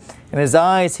bit. And his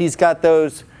eyes, he's got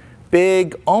those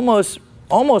big, almost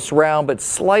round, but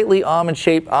slightly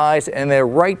almond-shaped eyes, and they're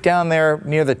right down there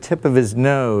near the tip of his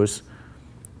nose.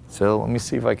 So let me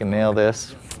see if I can nail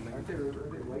this. Aren't they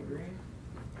white green?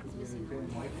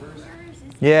 White first?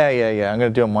 Yeah. I'm going to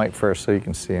do him white first so you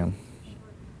can see him.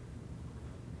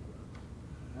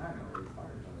 I know what he's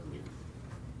talking about.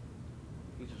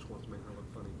 He just wants to make her look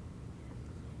funny.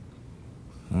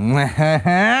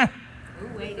 Oh,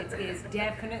 wait, it is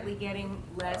definitely getting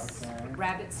less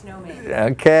rabbit snowman.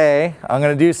 Okay, I'm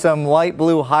going to do some light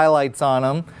blue highlights on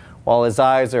him while his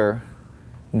eyes are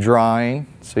drying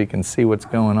so you can see what's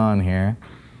going on here.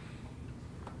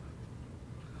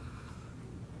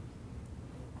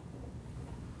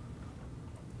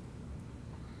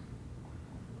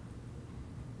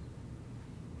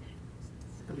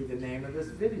 This could be the name of this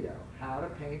video. How to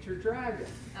Paint Your Dragon.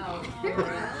 Oh, very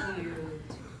cute.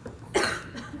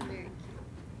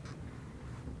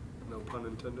 No pun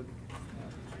intended.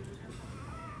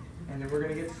 And then we're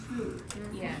going to get sued.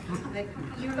 Yeah.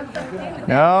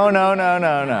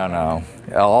 No.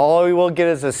 All we will get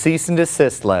is a cease and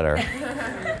desist letter.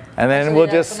 And then we'll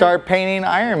just start painting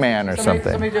Iron Man or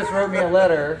something. Somebody just wrote me a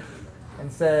letter and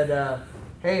said,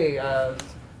 hey,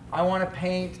 I want to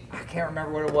paint, I can't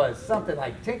remember what it was, something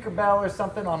like Tinkerbell or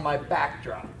something on my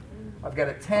backdrop. I've got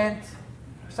a tent,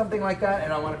 something like that,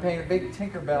 and I want to paint a big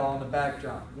Tinkerbell on the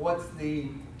backdrop. What's the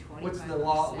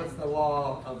law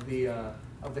of the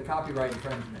copyright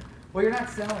infringement? Well, you're not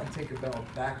selling Tinkerbell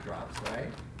backdrops,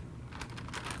 right?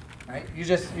 Right? You're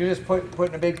just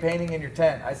putting a big painting in your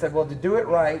tent. I said, well, to do it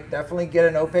right, definitely get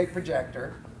an opaque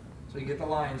projector so you get the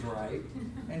lines right.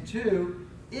 And two,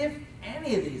 if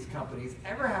any of these companies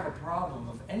ever have a problem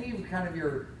of any kind of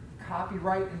your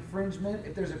copyright infringement,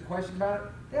 if there's a question about it,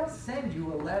 they'll send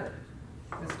you a letter.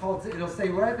 It's called, it'll say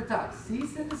right at the top,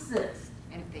 cease and desist.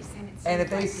 And if they send it, And if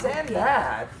they send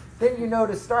that, then you know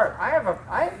to start.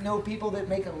 I know people that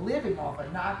make a living off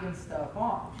of knocking stuff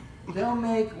off. They'll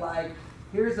make like,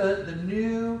 here's the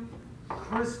new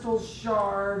crystal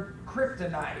shard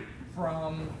kryptonite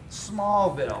from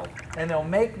Smallville, and they'll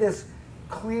make this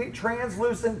clear,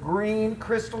 translucent green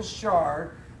crystal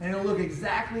shard, and it'll look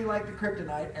exactly like the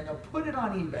kryptonite, and they'll put it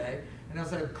on eBay, and they'll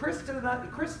say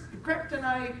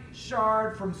kryptonite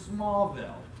shard from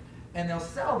Smallville, and they'll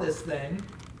sell this thing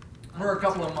for a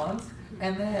couple of months,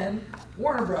 and then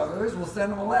Warner Brothers will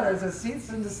send him a letter that says cease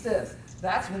and desist.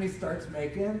 That's when he starts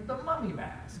making the mummy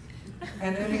mask.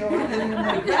 And then he'll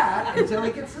make that until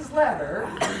he gets his letter.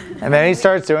 And then he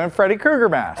starts doing Freddy Krueger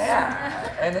masks.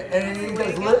 Yeah, and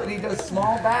he does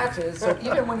small batches. So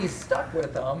even when he's stuck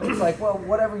with them, it's like, well,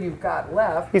 whatever you've got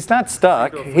left. He's not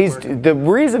stuck. The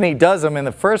reason he does them in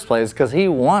the first place is because he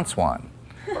wants one.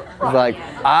 He's like,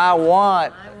 I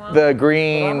want the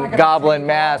green goblin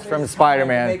mask from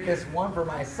Spider-Man. Make this one for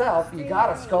myself. You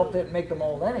got to sculpt it and make the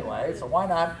mold anyway. So why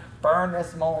not burn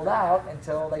this mold out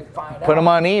until they find out? Put them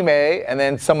on eBay, and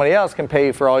then somebody else can pay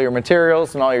you for all your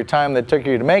materials and all your time that took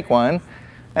you to make one.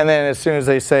 And then as soon as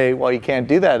they say, well, you can't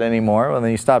do that anymore, well, then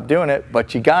you stop doing it.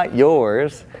 But you got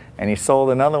yours, and you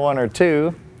sold another one or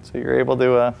two, so you're able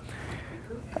to.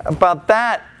 About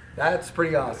that. That's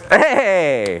pretty awesome.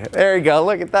 Hey, there you go.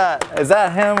 Look at that. Is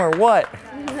that him or what?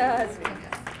 That's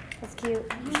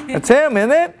cute. That's him,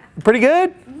 isn't it? Pretty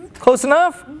good? Close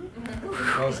enough?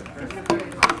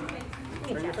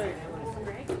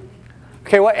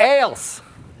 Okay, what else?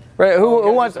 Right,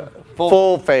 who wants a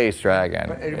full face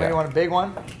dragon? Anybody want a big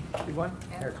one? Big one?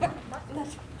 Here, come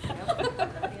on.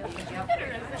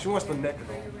 She wants the neck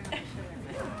though.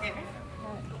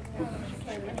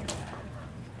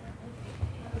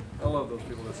 I love those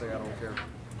people that say I don't care.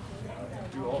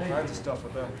 Do all kinds of stuff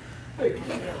with them. I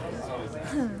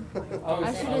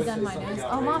should have done my nose.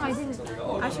 Oh, Mom, I didn't.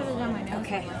 I should have done my nose.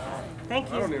 Okay.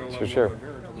 Thank I don't you. even love For sure.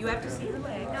 You have to see the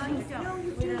leg. No, you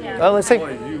don't. Oh, let's see.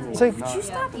 Could you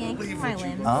stop yanking my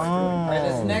limbs? All right,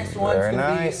 this Oh, next one's very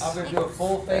gonna nice. be, I'm gonna do a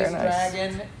full face Very nice.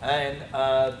 dragon,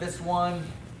 and this one,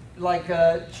 like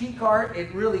cheek art,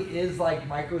 it really is like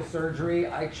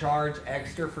microsurgery. I charge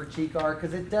extra for cheek art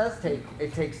because it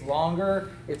takes longer.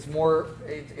 It's more,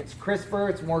 it's crisper.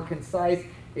 It's more concise.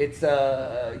 It's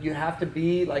you have to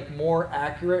be like more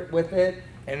accurate with it,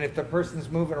 and if the person's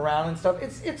moving around and stuff,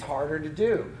 it's harder to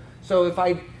do. So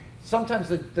sometimes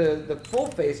the full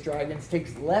face dragons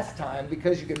takes less time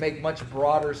because you can make much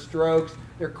broader strokes.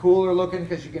 They're cooler looking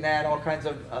because you can add all kinds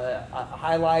of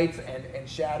highlights and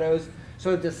shadows.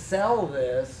 So to sell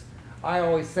this, I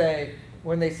always say,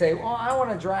 when they say, well, I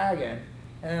want a dragon,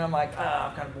 and then I'm like,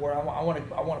 I'm kind of bored. I want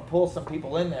to pull some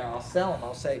people in there. I'll sell them.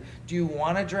 I'll say, do you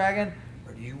want a dragon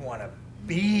or do you want to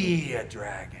be a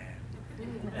dragon?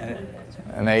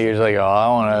 And they usually go, I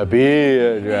want to be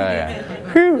a dragon.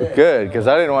 Whew, good, because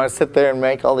I didn't want to sit there and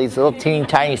make all these little teeny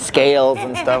tiny scales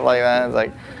and stuff like that. It's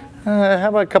like, how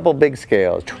about a couple big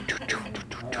scales? I'm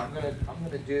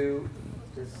gonna do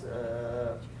this.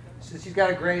 Since she's got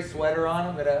a gray sweater on,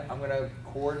 I'm gonna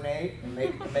coordinate and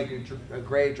make a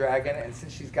gray dragon. And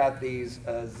since she's got these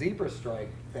zebra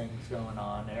stripe things going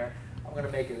on there, I'm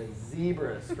gonna make it a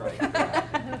zebra stripe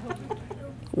dragon.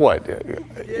 What?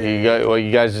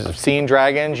 You guys have seen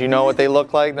dragons? You know what they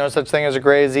look like? No such thing as a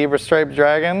gray zebra striped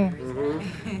dragon?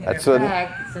 Mm-hmm. That's In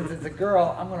fact, since it's a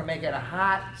girl, I'm gonna make it a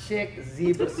hot chick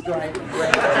zebra stripe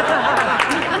dragon.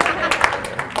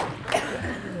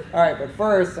 All right, but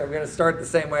first I'm gonna start the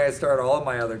same way I start all of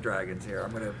my other dragons here.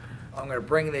 I'm gonna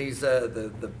bring these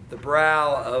the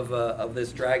brow of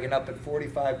this dragon up at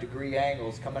 45-degree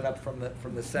angles, coming up from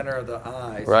the center of the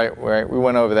eyes. Right. We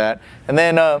went over that. And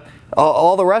then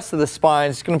all the rest of the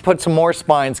spines, it's going to put some more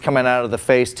spines coming out of the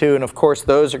face too. And of course,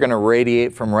 those are going to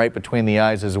radiate from right between the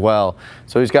eyes as well.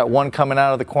 So he's got one coming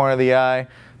out of the corner of the eye.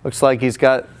 Looks like he's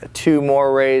got two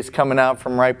more rays coming out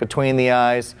from right between the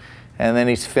eyes. And then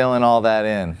he's filling all that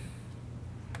in.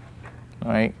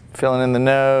 All right. Filling in the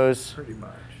nose. Pretty much.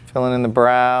 Filling in the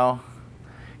brow.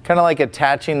 Kind of like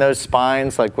attaching those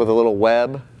spines like with a little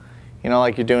web. You know,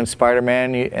 like you're doing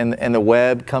Spider-Man, and the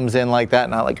web comes in like that,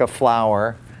 not like a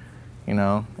flower. You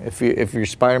know, if your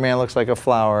Spider-Man looks like a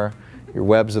flower, your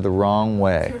webs are the wrong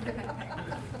way.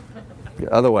 The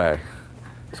other way.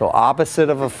 So opposite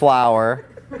of a flower.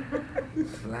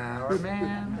 Flower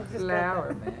man,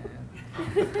 flower man.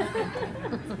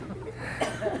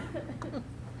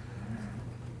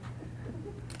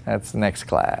 That's next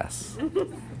class.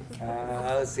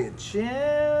 Let's see, a chin.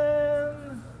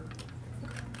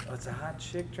 Oh, it's a hot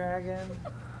chick dragon.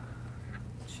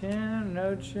 Chin,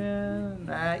 no chin.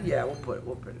 Yeah, we'll put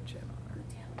a chin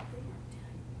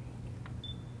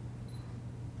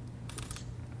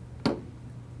on her.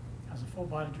 How's a full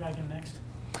body dragon next?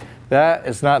 That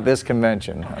is not this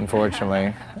convention,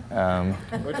 unfortunately.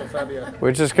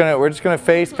 We're just gonna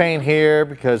face paint here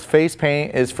because face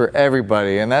paint is for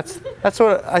everybody, and that's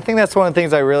what I think. That's one of the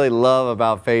things I really love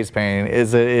about face painting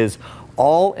is it is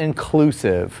all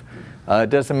inclusive. It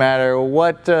doesn't matter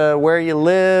where you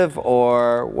live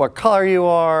or what color you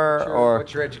are or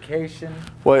what's your education,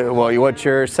 what's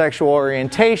your sexual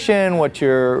orientation, what's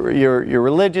your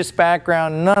religious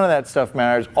background. None of that stuff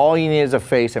matters. All you need is a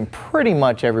face, and pretty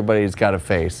much everybody's got a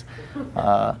face.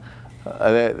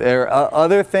 There are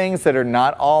other things that are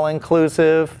not all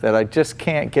inclusive that I just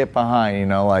can't get behind, you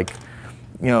know, like,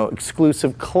 you know,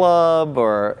 exclusive club,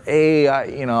 or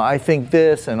I think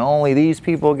this and only these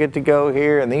people get to go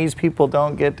here and these people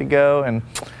don't get to go, and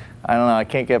I don't know, I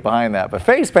can't get behind that. But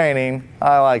face painting,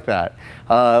 I like that.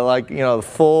 Like, you know, the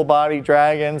full body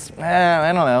dragons,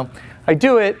 I don't know. I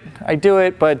do it,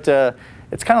 but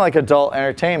it's kind of like adult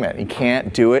entertainment. You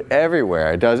can't do it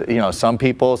everywhere. It does, you know, some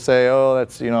people say, oh,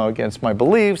 that's, you know, against my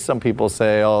beliefs. Some people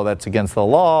say, oh, that's against the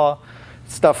law.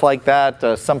 Stuff like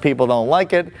that. Some people don't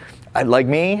like it. Like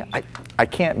me, I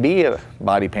can't be a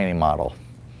body painting model.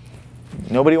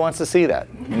 Nobody wants to see that.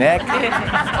 Neck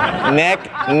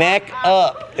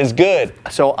up is good.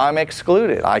 So I'm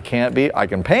excluded. I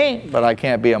can paint, but I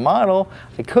can't be a model.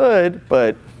 I could,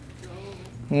 but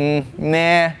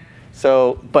nah.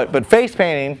 So, but face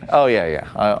painting, oh yeah,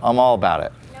 I'm all about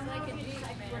it.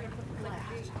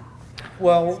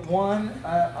 Well, one,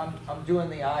 I'm doing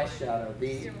the eyeshadow.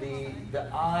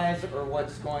 The eyes are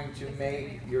what's going to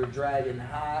make your dragon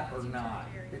hot or not.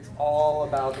 It's all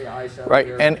about the eyeshadow. Right,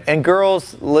 and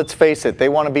girls, let's face it, they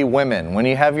want to be women. When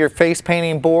you have your face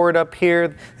painting board up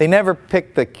here, they never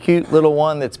pick the cute little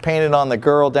one that's painted on the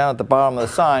girl down at the bottom of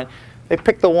the sign. They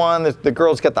pick the one that the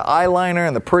girl's got the eyeliner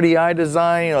and the pretty eye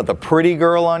design, you know, the pretty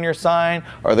girl on your sign,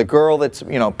 or the girl that's,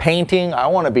 you know, painting. I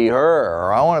want to be her,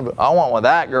 or I want what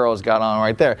that girl's got on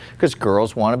right there, because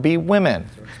girls want to be women.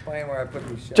 So explain where I put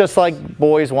these shots. Just like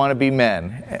boys want to be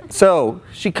men. So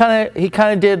he kind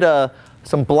of did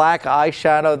some black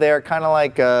eyeshadow there, kind of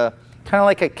like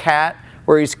a cat,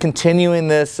 where he's continuing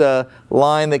this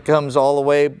line that comes all the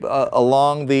way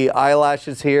along the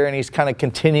eyelashes here, and he's kind of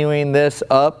continuing this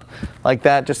up like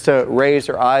that, just to raise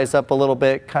her eyes up a little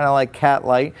bit, kind of like cat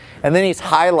light. And then he's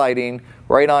highlighting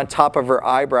right on top of her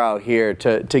eyebrow here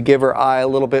to give her eye a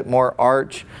little bit more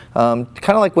arch. Kind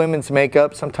of like women's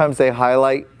makeup. Sometimes they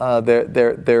highlight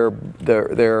their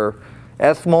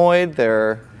ethmoid,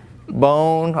 their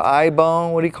bone, eye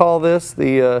bone, what do you call this?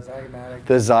 The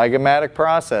zygomatic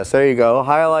process. There you go.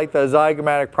 Highlight the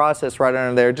zygomatic process right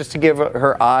under there, just to give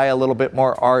her eye a little bit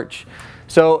more arch.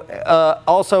 So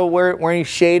also where he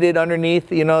shaded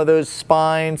underneath, you know, those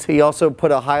spines, he also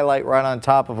put a highlight right on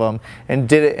top of them and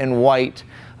did it in white.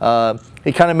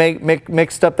 He kind of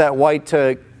mixed up that white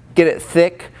to get it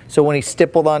thick, so when he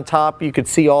stippled on top, you could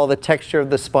see all the texture of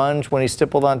the sponge when he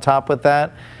stippled on top with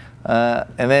that.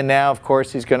 And then now, of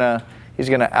course, he's gonna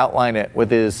outline it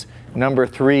with his number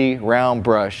 3 round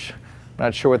brush.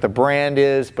 Not sure what the brand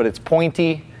is, but it's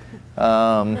pointy.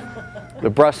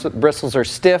 The bristles are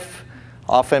stiff.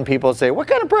 Often people say, what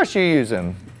kind of brush are you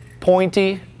using?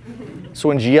 Pointy. This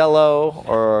one's yellow,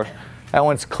 or that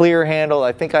one's clear handled.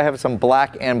 I think I have some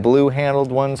black and blue handled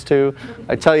ones too.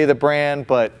 I tell you the brand,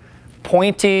 but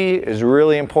pointy is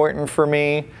really important for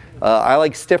me. I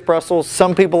like stiff bristles.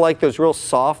 Some people like those real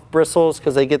soft bristles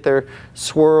because they get their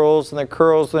swirls and their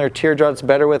curls and their teardrops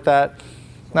better with that.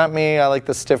 Not me. I like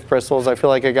the stiff bristles. I feel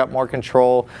like I got more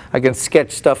control. I can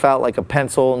sketch stuff out like a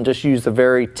pencil and just use the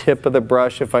very tip of the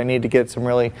brush if I need to get some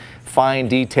really fine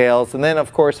details. And then,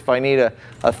 of course, if I need a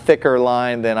thicker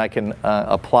line, then I can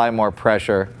apply more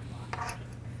pressure.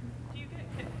 Do you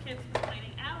get kids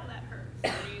complaining, ow, that hurts? Do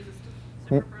you use a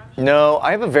super brush? No,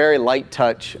 I have a very light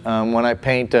touch when I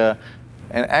paint. And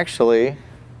actually,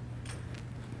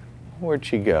 where'd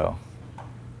she go?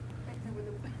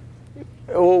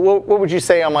 What would you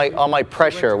say on my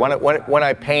pressure when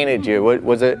I painted you?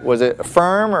 Was it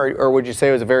firm, or would you say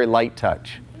it was a very light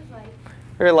touch?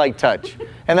 Very light touch.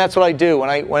 And that's what I do when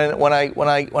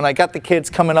I got the kids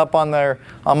coming up on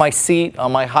my seat,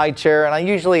 on my high chair, and I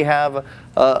usually have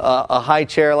a high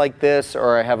chair like this,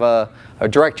 or I have a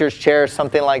director's chair,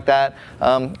 something like that.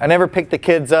 I never pick the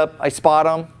kids up. I spot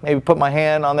them, maybe put my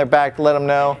hand on their back to let them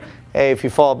know, hey, if you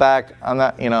fall back, I'm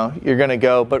not, you know, you're gonna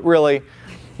go. But really,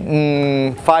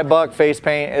 $5 face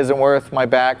paint isn't worth my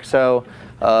back, so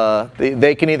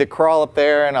they can either crawl up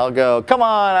there and I'll go, come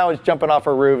on, I was jumping off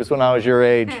of roofs when I was your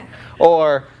age,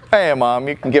 or hey mom,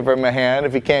 you can give him a hand.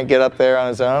 If he can't get up there on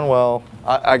his own, well,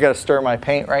 I got to stir my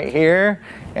paint right here,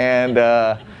 and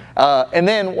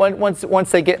then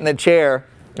once they get in the chair,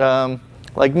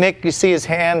 like Nick, you see his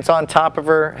hands on top of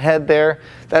her head there.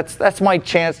 That's my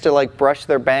chance to like brush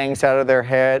their bangs out of their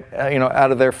head, you know,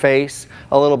 out of their face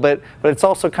a little bit. But it's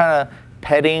also kind of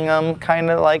petting them, kind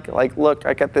of like look,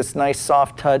 I got this nice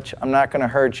soft touch. I'm not going to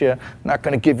hurt you. I'm not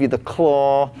going to give you the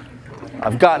claw.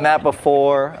 I've gotten that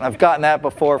before, and I've gotten that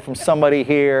before from somebody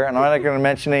here, and I'm not going to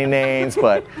mention any names,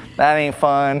 but that ain't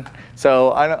fun.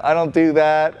 So I don't do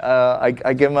that.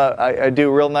 I give them I do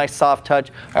a real nice soft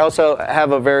touch. I also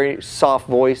have a very soft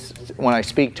voice when I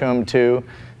speak to them too.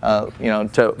 you know,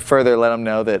 to further let them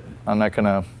know that I'm not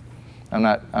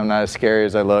as scary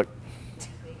as I look.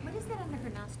 What is that under her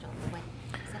nostril? What,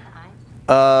 is that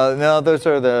the eye? No, those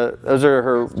are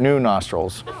her new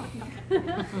nostrils. Oh,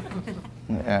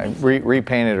 Yeah,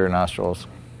 repainted her nostrils.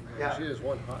 Yeah. She is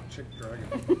one hot chick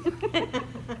dragon.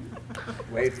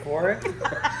 Wait for it.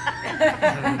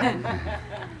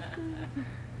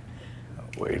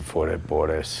 Wait for it,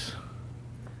 Boris.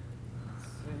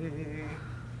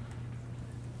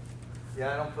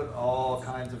 Yeah, I don't put all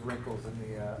kinds of wrinkles in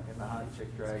the hot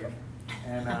chick dragon,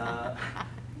 and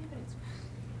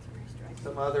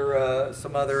some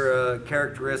other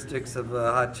characteristics of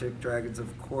hot chick dragons,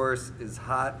 of course, is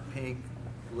hot pink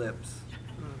lips.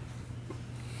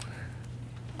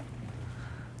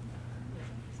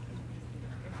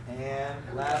 And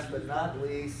last but not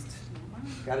least,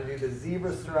 got to do the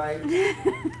zebra stripes,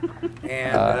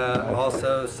 and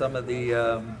also some of the.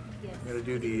 I'm gonna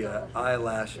do the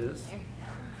eyelashes.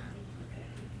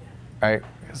 All right,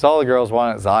 because all the girls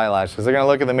want is eyelashes. They're gonna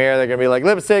look in the mirror. They're gonna be like,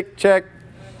 lipstick, check.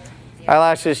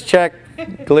 Eyelashes, check.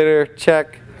 Glitter,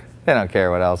 check. They don't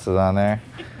care what else is on there.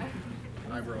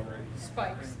 Eyebrow ring.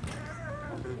 Spikes.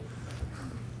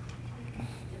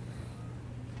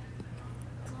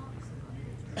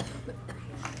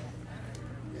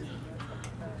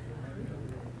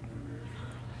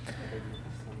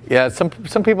 Yeah, some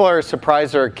people are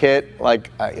surprised they're a kit. Like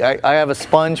I have a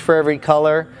sponge for every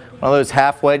color, one of those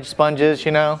half wedge sponges,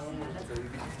 you know.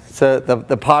 So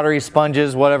the pottery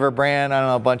sponges, whatever brand, I don't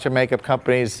know, a bunch of makeup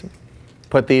companies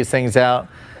put these things out.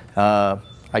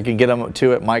 I can get them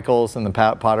too at Michael's in the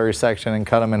pottery section and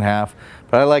cut them in half.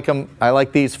 But I like them. I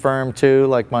like these firm too,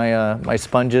 like my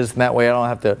sponges, and that way I don't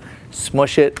have to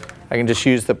smush it. I can just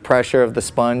use the pressure of the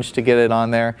sponge to get it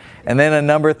on there. And then a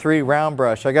number 3 round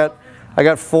brush. I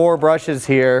got 4 brushes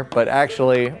here, but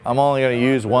actually I'm only going to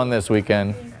use one this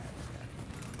weekend.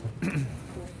 Good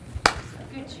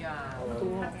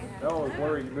job. That one was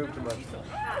blurry, you moved too much.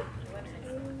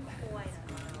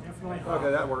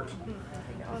 Okay, that works.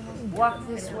 Walk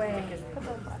this way. Okay,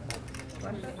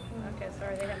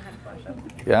 sorry, they didn't have flash up.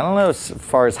 Yeah, I don't know as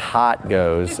far as hot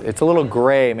goes. It's a little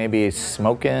gray, maybe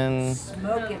smoking.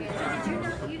 Smoking. You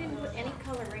didn't put any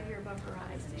color right here above her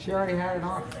eyes. She already had it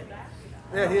on.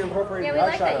 Yeah, he incorporated Yeah, we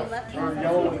like that you eyeshadow. left Or him.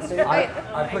 yellow and sage.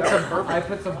 I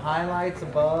put some highlights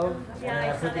above, and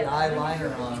I put the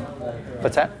eyeliner on.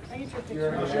 What's that?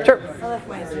 Sure. I left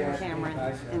my Zoom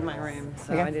camera in my room,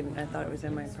 so Okay. I thought it was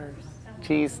in my purse.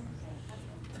 Cheese.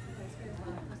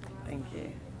 Thank you.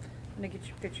 I'm gonna get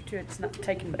your picture too. It's not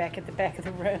taken back at the back of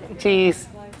the room. Cheese.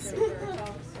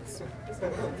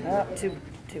 Oh, too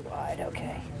wide.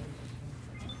 Okay.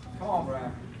 Come on,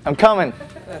 Brian. I'm coming.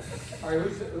 All right,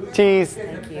 who's Cheese.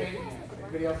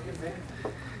 Anybody else get paid?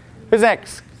 Who's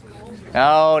next?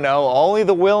 No, only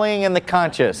the willing and the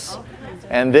conscious.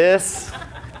 And this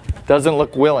doesn't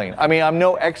look willing. I mean, I'm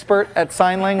no expert at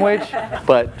sign language,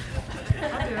 but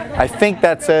I think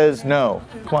that says no.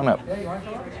 Come on up.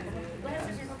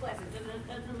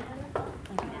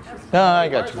 No, I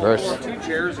got you first. 2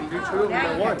 chairs and do 2 of them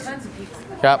at once.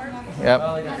 Yep.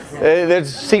 There's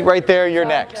a seat right there. You're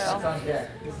next. On deck.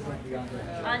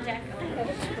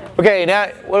 Okay, now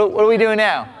what are we doing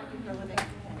now?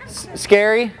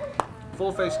 Scary?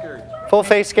 Full face scary. Full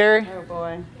face scary? Oh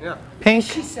boy. Yeah. Pink?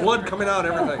 Blood coming out,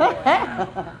 everything.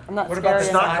 I'm not What about the scary.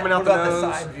 Snot coming out what the about the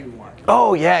nose. side view one?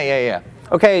 Oh, yeah.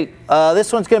 Okay,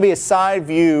 this one's going to be a side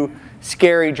view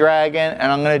scary dragon, and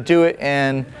I'm going to do it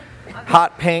in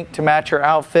hot pink to match her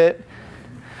outfit.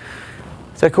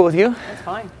 Is that cool with you? That's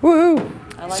fine. Woohoo!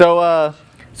 like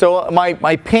So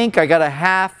my pink, I got a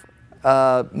half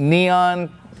neon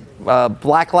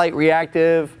blacklight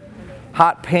reactive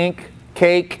hot pink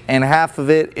cake, and half of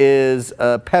it is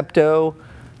Pepto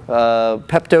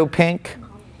pink,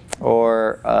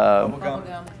 or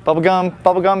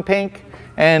bubblegum pink.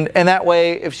 And that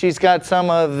way, if she's got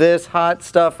some of this hot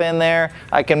stuff in there,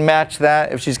 I can match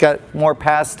that. If she's got more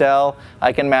pastel,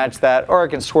 I can match that. Or I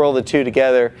can swirl the two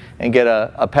together and get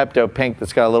a Pepto pink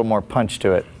that's got a little more punch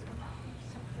to it.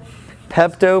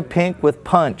 Pepto pink with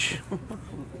punch.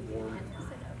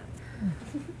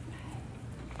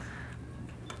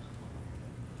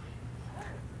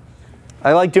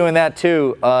 I like doing that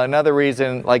too. Another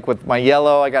reason, like with my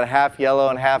yellow, I got a half yellow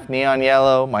and half neon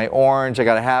yellow. My orange, I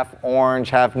got a half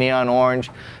orange, half neon orange.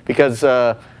 Because,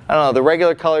 I don't know, the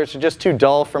regular colors are just too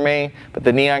dull for me. But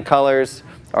the neon colors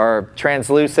are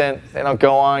translucent. They don't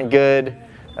go on good.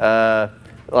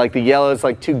 Like the yellow is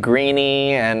like too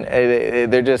greeny, and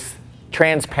they're just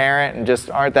transparent and just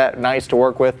aren't that nice to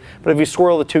work with. But if you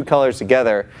swirl the two colors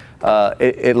together,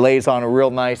 it lays on a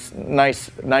real nice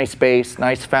base,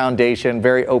 nice foundation,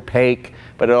 very opaque,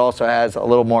 but it also has a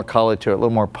little more color to it, a little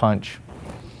more punch.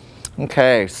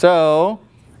 Okay, so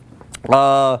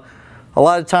a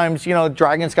lot of times, you know,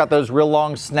 dragons got those real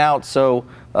long snouts, so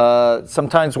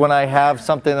sometimes when I have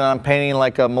something that I'm painting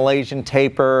like a Malaysian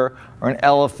tapir or an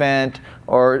elephant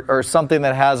or something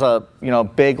that has a, you know,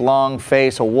 big long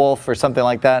face, a wolf or something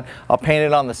like that, I'll paint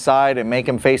it on the side and make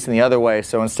them facing the other way.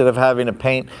 So instead of having to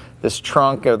paint this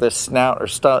trunk or this snout or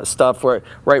stuff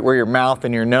right where your mouth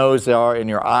and your nose are and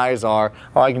your eyes are,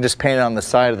 I can just paint it on the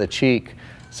side of the cheek.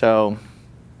 So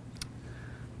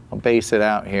I'll base it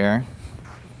out here.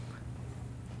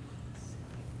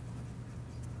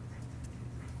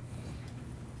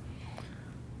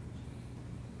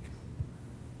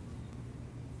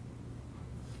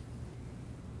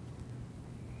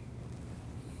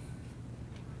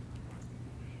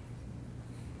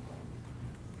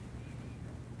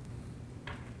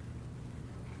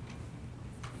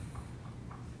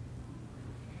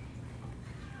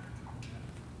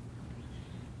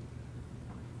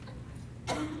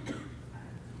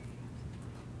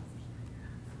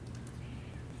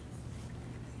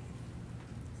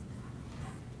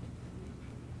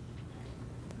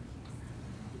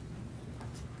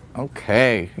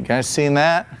 Okay, you guys seen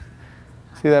that?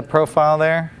 See that profile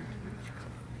there?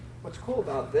 What's cool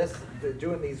about this,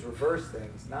 doing these reverse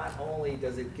things, not only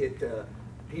does it get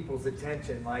people's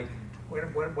attention, like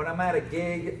when I'm at a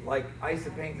gig, like I used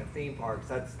to paint in the theme parks,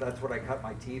 that's what I cut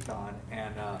my teeth on,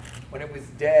 and when it was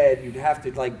dead, you'd have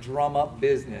to like drum up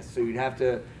business, so you'd have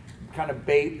to kind of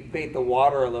bait the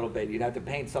water a little bit. You'd have to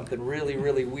paint something really,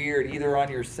 really weird, either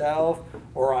on yourself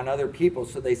or on other people,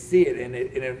 so they see it and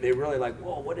they're really like,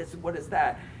 whoa, what is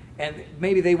that? And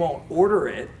maybe they won't order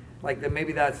it, like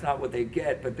maybe that's not what they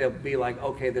get, but they'll be like,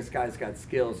 okay, this guy's got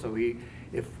skills, so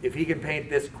if he can paint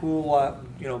this cool,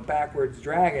 you know, backwards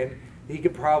dragon, he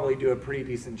could probably do a pretty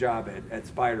decent job at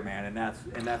Spider-Man, and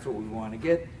that's what we want to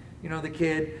get, you know, the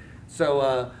kid.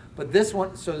 So, but this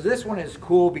one is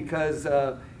cool because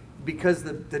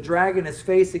the dragon is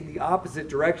facing the opposite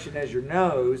direction as your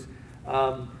nose.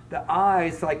 The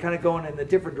eyes like kind of going in a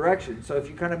different direction. So if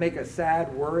you kind of make a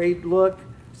sad, worried look,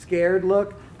 scared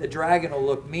look, the dragon will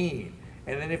look mean.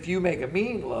 And then if you make a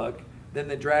mean look, then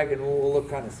the dragon will look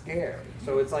kind of scared.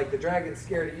 So it's like the dragon's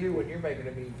scared of you when you're making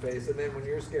a mean face, and then when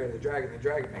you're scared of the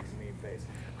dragon makes a mean face.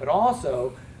 But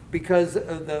also, because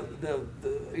of the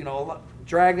you know,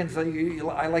 dragons,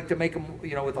 I like to make them,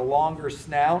 you know, with a longer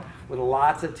snout, with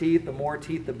lots of teeth. The more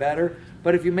teeth, the better.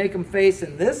 But if you make them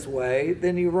facing this way,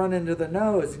 then you run into the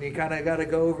nose, and you kind of got to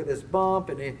go over this bump,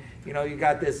 and you know, you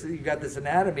got this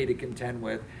anatomy to contend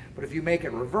with. But if you make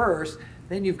it reverse,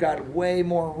 then you've got way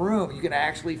more room. You can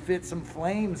actually fit some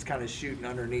flames kind of shooting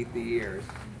underneath the ears.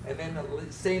 And then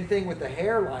the same thing with the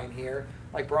hairline here.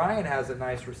 Like Brian has a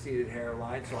nice receded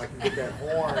hairline, so I can get that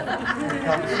horn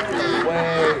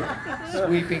way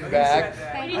sweeping back.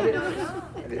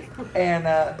 And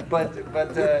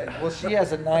well, she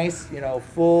has a nice, you know,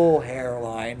 full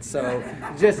hairline, so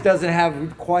it just doesn't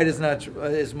have quite as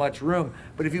much room.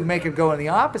 But if you make it go in the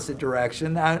opposite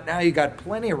direction, now you got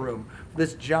plenty of room for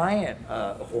this giant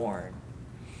horn.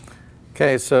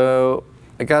 Okay, so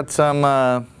I got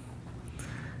some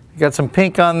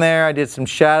pink on there. I did some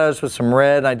shadows with some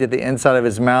red. I did the inside of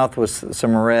his mouth with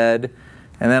some red,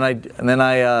 and then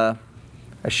I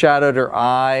shadowed her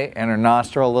eye and her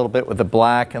nostril a little bit with the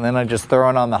black, and then I just throw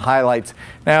on the highlights.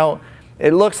 Now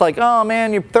it looks like, oh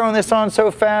man, you're throwing this on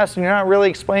so fast and you're not really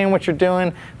explaining what you're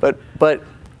doing, but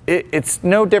it's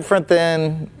no different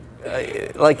than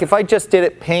like if I just did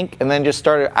it pink and then just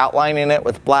started outlining it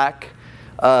with black.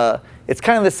 It's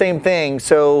kind of the same thing.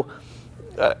 So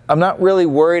I'm not really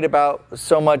worried about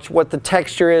so much what the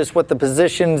texture is, what the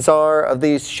positions are of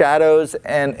these shadows,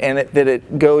 and that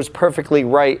it goes perfectly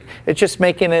right. It's just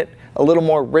making it a little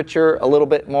more richer, a little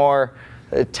bit more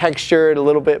textured, a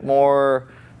little bit more,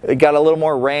 it got a little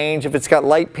more range. If it's got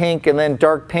light pink and then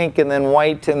dark pink and then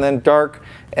white and then dark,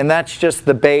 and that's just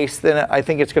the base, then I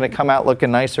think it's going to come out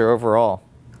looking nicer overall.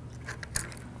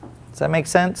 Does that make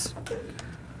sense?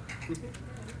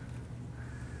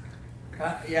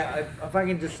 Yeah, if I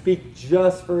can just speak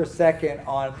just for a second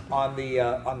on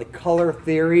the color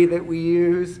theory that we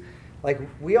use. Like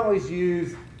we always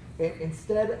use,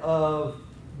 instead of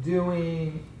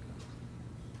doing,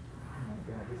 oh my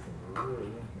God, this is really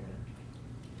in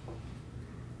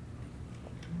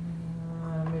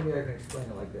here. Maybe I can explain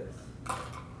it like this.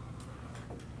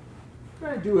 We're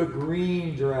going to do a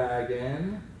green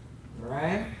dragon,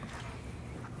 right?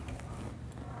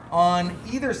 on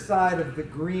either side of the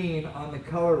green on the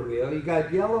color wheel, you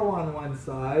got yellow on one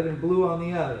side and blue on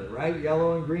the other, right?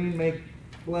 Yellow and green make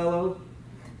yellow.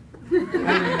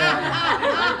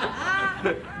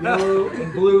 Yellow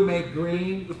and blue make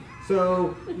green.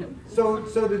 So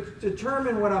to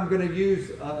determine what I'm going to use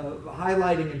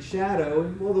highlighting and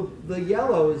shadow, well, the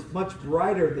yellow is much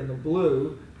brighter than the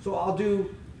blue, so I'll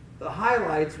do the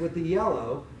highlights with the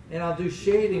yellow, and I'll do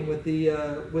shading with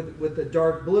the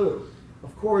dark blue.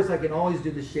 Of course, I can always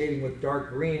do the shading with dark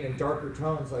green and darker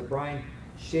tones, like Brian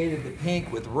shaded the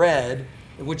pink with red,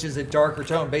 which is a darker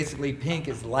tone. Basically, pink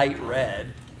is light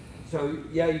red. So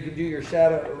yeah, you can do your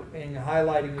shadow and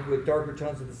highlighting with darker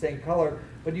tones of the same color,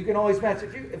 but you can always match.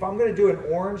 If I'm going to do an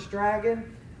orange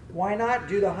dragon, why not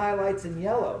do the highlights in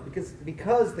yellow?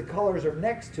 Because the colors are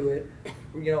next to it,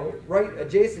 you know, right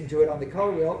adjacent to it on the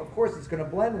color wheel. Of course, it's going to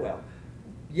blend well.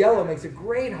 Yellow makes a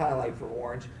great highlight for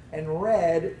orange, and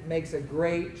red makes a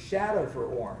great shadow for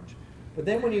orange. But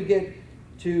then when you get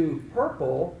to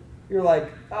purple, you're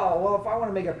like, oh, well, if I want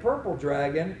to make a purple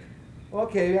dragon,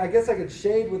 okay, I guess I could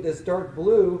shade with this dark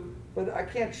blue, but I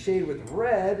can't shade with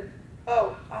red.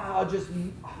 Oh, I'll just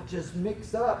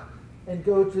mix up and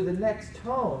go to the next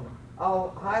tone.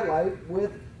 I'll highlight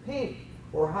with pink,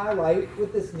 or highlight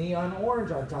with this neon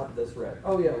orange on top of this red.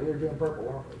 Oh yeah, we were doing purple,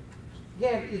 weren't we?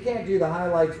 You can't do the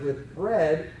highlights with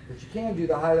red, but you can do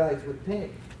the highlights with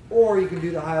pink. Or you can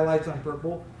do the highlights on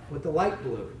purple with the light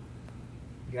blue.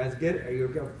 You guys get it? Are you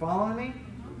following me?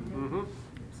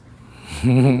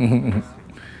 Mm-hmm.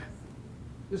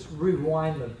 Just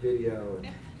rewind the video.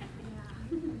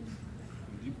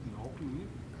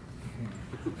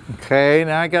 Okay,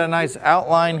 now I got a nice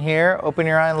outline here. Open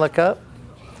your eye and look up.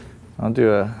 I'll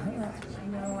do a...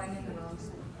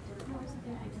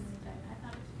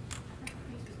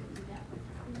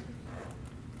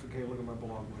 Okay, look at my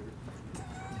blog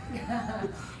later.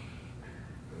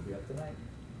 It'll be up tonight.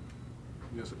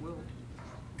 Yes, it will.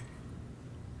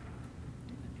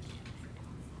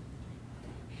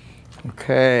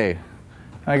 Okay,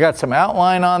 I got some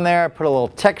outline on there. I put a little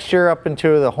texture up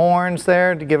into the horns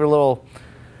there to give it a little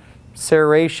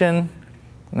serration.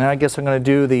 Now I guess I'm going to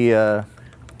do the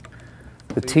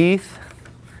teeth.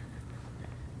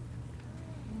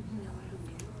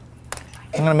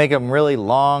 I'm going to make them really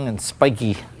long and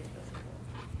spiky.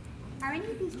 Are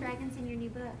any of these dragons in your new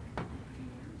book?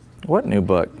 What new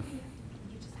book?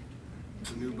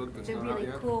 The new book that's The not out really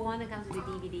yet. cool one that comes with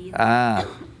the DVD.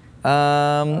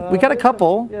 We got a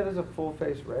couple. Yeah, there's a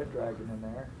full-face red dragon in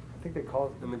there. I think they call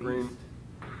it And the beast. green.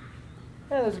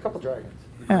 Yeah, there's a couple dragons.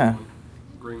 Yeah.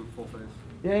 Green full face.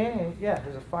 Yeah.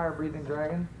 There's a fire-breathing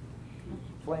dragon.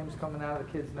 Flames coming out of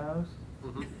the kid's nose.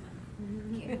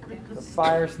 Mm-hmm. The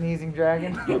fire-sneezing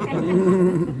dragon.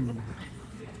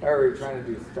 Or we're trying to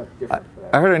do stuff different for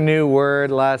that. I heard a new word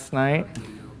last night.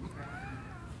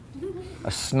 A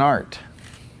snart.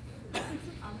 On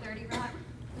 30 Rock.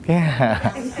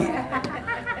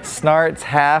 Yeah. Snarts,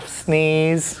 half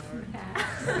sneeze.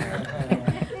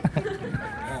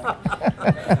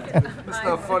 That's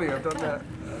not funny, I've done that.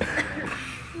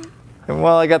 And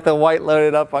while I got the white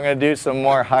loaded up, I'm going to do some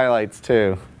more highlights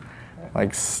too.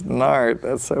 Like snart,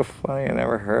 that's so funny, I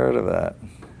never heard of that.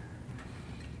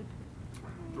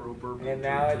 Throw burp. And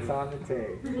now it's on the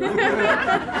tape.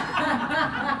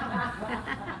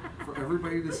 For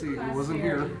everybody to see who wasn't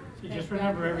here. So just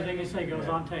remember, everything you say goes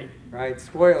on tape. Right,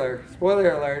 spoiler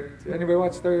alert. Anybody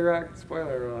watch 30 Rock?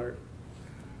 Spoiler alert.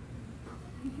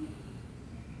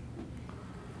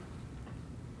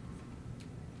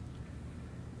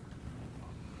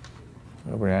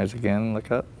 Open your eyes again, look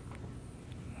up.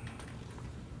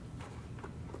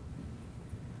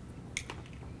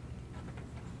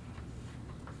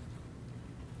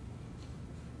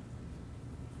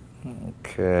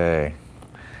 Okay.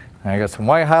 I got some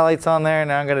white highlights on there.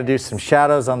 Now I'm going to do some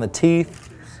shadows on the teeth.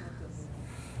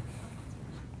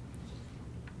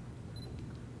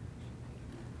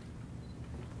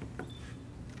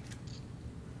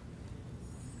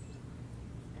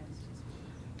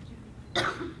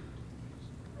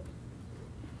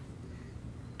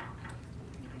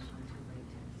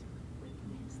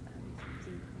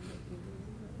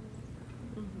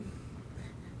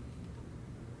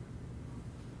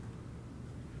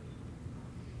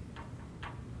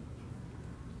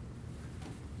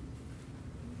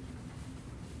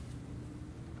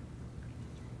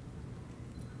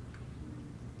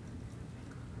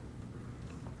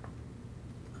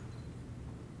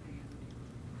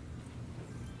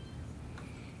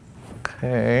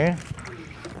 Okay,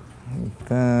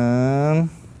 then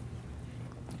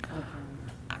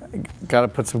got to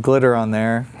put some glitter on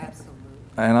there. Absolutely.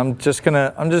 and I'm just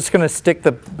gonna stick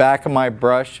the back of my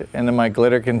brush into my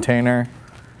glitter container.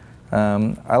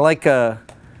 I like the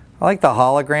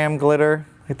hologram glitter,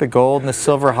 like the gold and the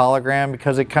silver hologram,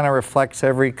 because it kind of reflects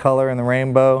every color in the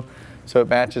rainbow, so it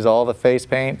matches all the face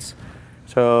paints.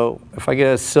 So if I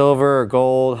get a silver or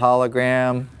gold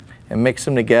hologram and mix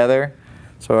them together,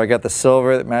 so I got the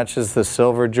silver that matches the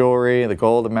silver jewelry, the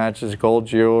gold that matches gold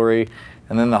jewelry,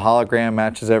 and then the hologram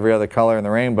matches every other color in the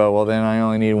rainbow, well then I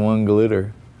only need one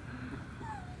glitter.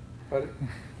 But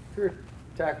if you're a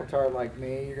tackle tart like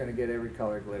me, you're going to get every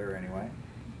color glitter anyway.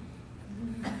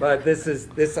 But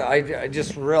I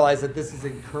just realized that this is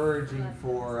encouraging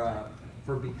for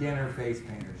beginner face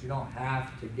painters. You don't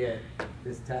have to get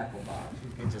this tackle box.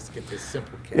 You can just get this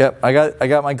simple kit. Yep, I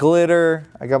got my glitter,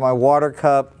 I got my water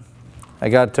cup, I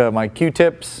got my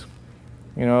Q-tips.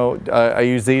 You know, I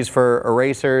use these for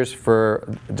erasers,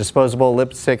 for disposable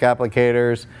lipstick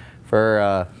applicators,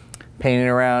 for painting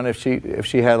around. If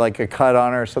she had like a cut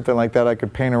on her or something like that, I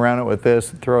could paint around it with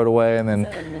this, and throw it away, and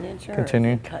then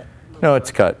continue. Cut? No,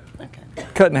 it's cut. Okay.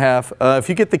 Cut in half. If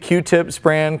you get the Q-tips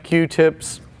brand,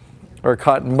 Q-tips or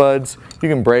cotton buds, you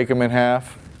can break them in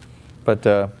half. But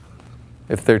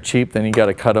if they're cheap, then you got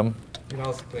to cut them. You can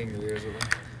also clean your ears with them.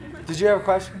 Did you have a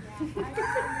question?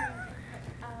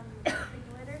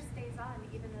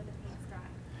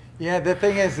 Yeah, the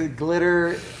thing is that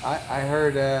glitter, I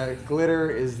heard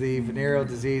glitter is the venereal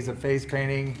disease of face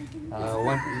painting.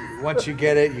 Once you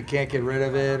get it, you can't get rid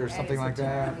of it or something like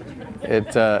that.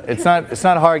 It's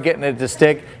not hard getting it to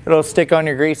stick. It'll stick on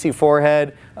your greasy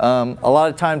forehead. A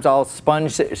lot of times I'll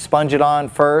sponge it on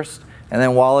first, and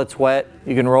then while it's wet,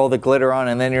 you can roll the glitter on,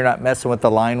 and then you're not messing with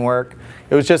the line work.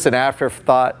 It was just an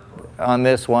afterthought on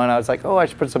this one. I was like, oh, I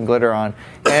should put some glitter on.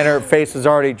 And her face is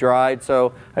already dried,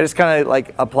 so I just kind of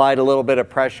like applied a little bit of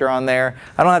pressure on there.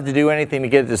 I don't have to do anything to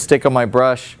get it to stick on my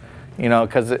brush, you know,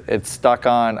 because it's stuck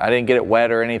on. I didn't get it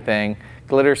wet or anything.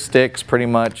 Glitter sticks pretty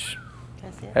much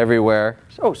everywhere.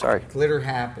 Oh, sorry. Glitter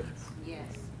happens. Yes.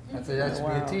 That should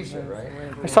be a t-shirt, right?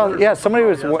 I saw, yeah, somebody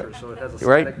was, so it has a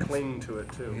static cling to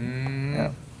it too.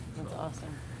 Yeah. That's awesome.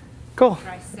 Cool.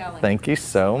 Thank you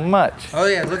so much. Oh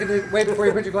yeah, look at the, wait before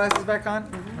you put your glasses back on.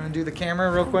 I'm gonna do the camera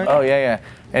real quick. Oh yeah, yeah.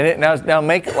 And it, now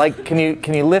make like, can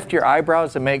you lift your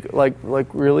eyebrows and make like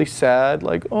really sad,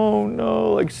 like oh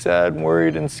no, like sad, and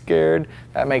worried, and scared.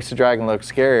 That makes the dragon look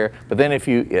scarier. But then if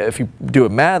you do a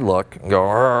mad look and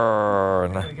go,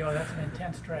 and there we go. That's an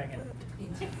intense dragon.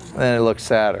 Then it looks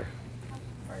sadder.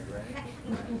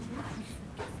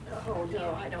 Oh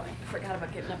no, I forgot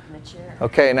about getting up in the chair.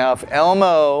 Okay, now if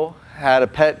Elmo had a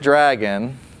pet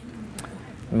dragon,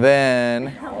 then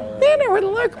it would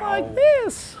look like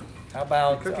this. How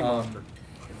about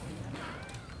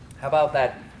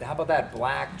that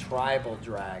black tribal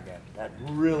dragon? That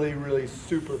really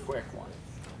super quick one.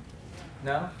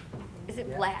 No? Is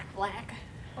it black?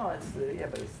 Oh, it's yeah,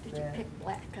 but it's Did you pick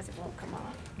black because it won't come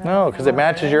off? No, because it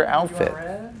matches your outfit.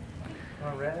 Red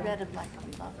and black.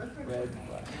 I love it. Red and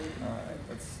black. All right,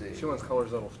 let's see. She wants colors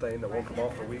that'll stain, that won't come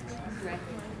off for weeks.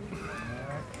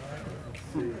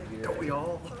 Don't we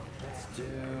all? Let's do,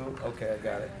 okay, I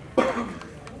got it.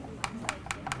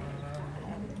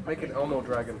 Make an Elmo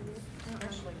dragon.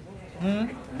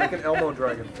 Make an Elmo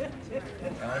dragon.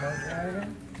 Elmo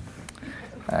dragon?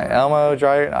 Elmo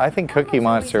dragon. I think Cookie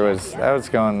Monster was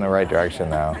going in the right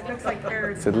direction though.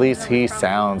 So at least he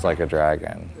sounds like a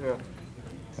dragon. Yeah.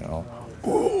 You know.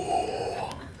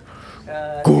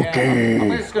 Yeah,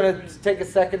 I'm just going to take a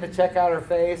second to check out her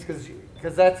face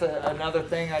because that's another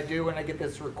thing I do when I get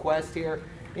this request here.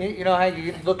 You know how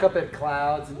you look up at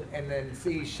clouds and then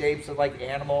see shapes of like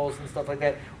animals and stuff like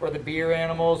that, or the beer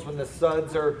animals when the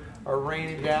suds are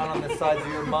raining down on the sides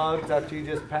of your mugs after you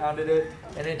just pounded it,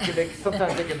 and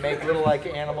sometimes they can make little like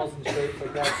animals and shapes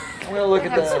like that. I'm gonna look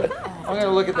at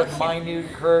the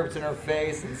minute curves in her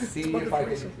face and see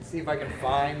if I can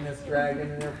find this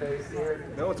dragon in her face here.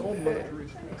 No, it's old Mother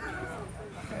Teresa.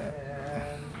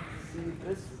 And see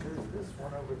there's this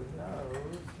one over the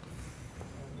nose.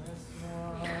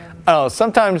 Oh,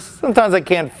 sometimes I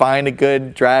can't find a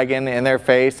good dragon in their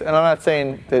face, and I'm not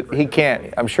saying that he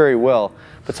can't. I'm sure he will.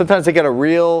 But sometimes they got a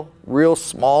real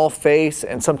small face,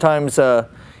 and sometimes, you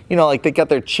know, like they got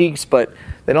their cheeks, but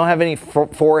they don't have any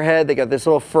forehead. They got this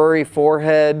little furry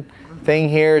forehead thing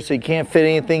here, so you can't fit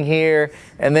anything here.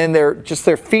 And then their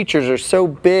features are so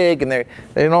big, and they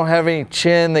don't have any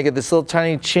chin. They get this little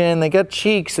tiny chin. They got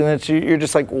cheeks, and you're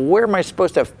just like, where am I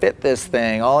supposed to fit this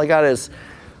thing? All you got is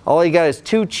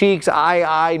two cheeks,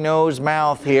 eye, nose,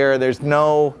 mouth here. There's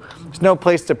no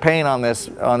place to paint on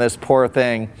this poor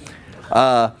thing.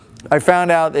 I found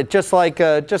out that just like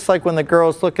when the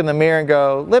girls look in the mirror and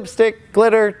go, lipstick,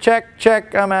 glitter, check,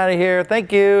 check, I'm out of here,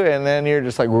 thank you, and then you're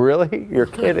just like, really? You're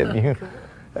kidding.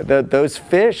 Those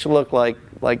fish look like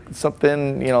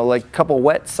something, like a couple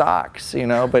wet socks,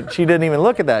 but she didn't even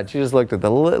look at that. She just looked at the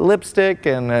lipstick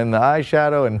and the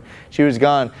eyeshadow, and she was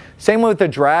gone. Same with the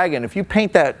dragon. If you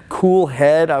paint that cool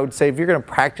head, I would say if you're going to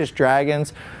practice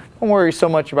dragons, don't worry so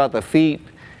much about the feet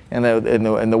and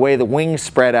the way the wings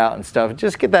spread out and stuff.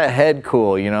 Just get that head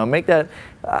cool, make that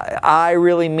eye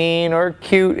really mean or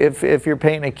cute if you're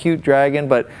painting a cute dragon,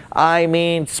 but eye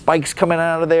mean, spikes coming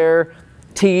out of there,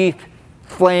 teeth,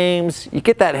 flames. You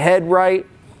get that head right,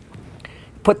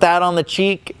 put that on the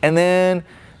cheek, and then,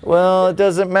 well, it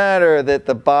doesn't matter that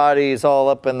the body's all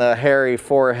up in the hairy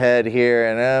forehead here,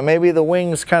 and maybe the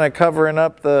wings kind of covering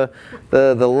up the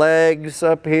legs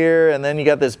up here, and then you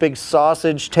got this big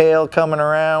sausage tail coming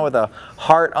around with a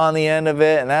heart on the end of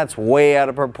it, and that's way out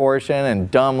of proportion and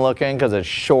dumb looking because it's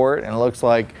short and it looks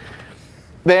like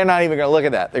they're not even going to look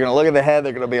at that. They're going to look at the head.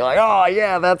 They're going to be like, oh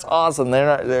yeah, that's awesome.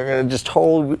 They're going to just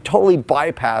totally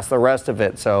bypass the rest of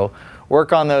it. So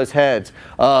work on those heads.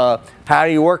 How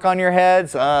do you work on your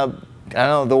heads? I don't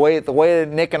know, the way that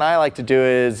Nick and I like to do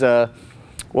it is,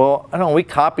 well, I don't know, we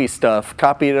copy stuff.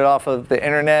 Copied it off of the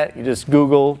internet. You just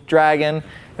Google dragon,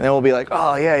 and then we'll be like,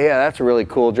 oh yeah, that's a really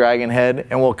cool dragon head,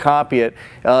 and we'll copy it.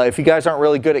 If you guys aren't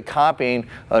really good at copying,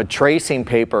 tracing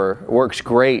paper works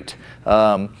great.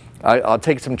 I'll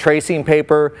take some tracing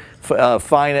paper,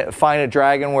 find a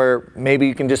dragon where maybe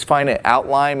you can just find an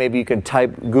outline. Maybe you can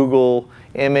type Google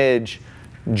image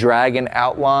dragon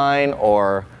outline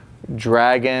or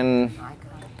dragon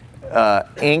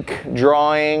ink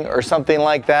drawing or something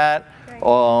like that.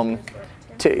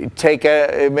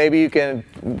 Maybe you can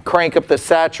crank up the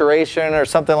saturation or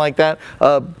something like that.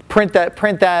 Print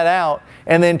that out.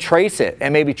 And then trace it,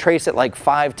 and maybe trace it like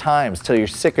 5 times till you're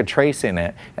sick of tracing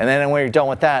it. And then when you're done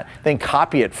with that, then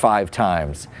copy it 5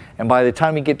 times. And by the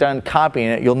time you get done copying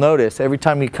it, you'll notice every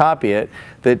time you copy it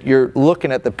that you're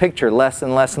looking at the picture less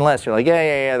and less and less. You're like,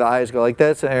 yeah, the eyes go like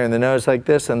this, and the nose like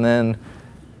this, and then,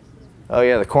 oh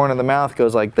yeah, the corner of the mouth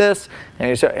goes like this.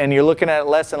 And you're looking at it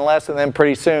less and less, and then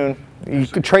pretty soon, you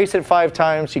can trace it 5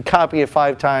 times, you copy it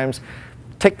 5 times,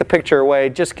 take the picture away,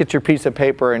 just get your piece of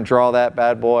paper and draw that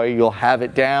bad boy. You'll have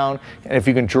it down, and if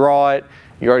you can draw it,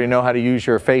 you already know how to use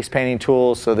your face painting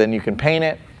tools, so then you can paint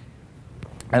it.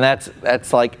 And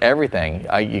that's like everything.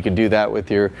 You can do that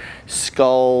with your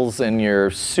skulls and your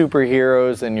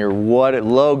superheroes and your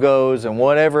logos and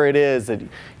whatever it is that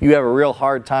you have a real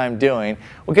hard time doing.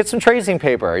 Well, get some tracing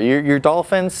paper. Your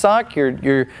dolphins suck.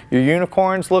 Your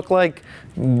unicorns look like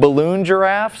balloon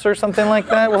giraffes or something like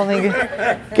that. Well,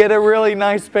 then get a really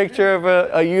nice picture of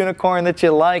a unicorn that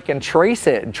you like and trace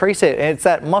it. And it's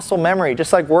that muscle memory,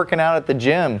 just like working out at the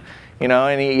gym.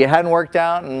 And you hadn't worked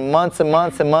out in months and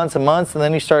months and months and months, and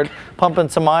then you start pumping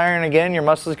some iron again, your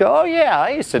muscles go, oh yeah,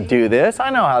 I used to do this, I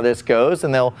know how this goes,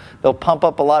 and they'll pump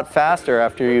up a lot faster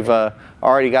after you've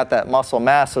already got that muscle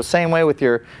mass. So same way with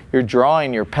your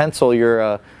drawing, your pencil,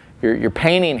 your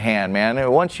painting hand,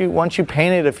 man. Once you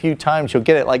paint it a few times, you'll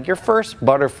get it. Like your first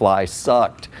butterfly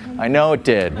sucked. I know it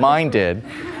did. Mine did.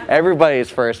 Everybody's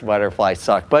first butterfly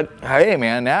sucked. But hey,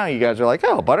 man, now you guys are like,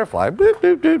 oh, butterfly, boop,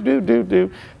 boop, boop, boop, boop,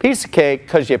 boop. Piece of cake,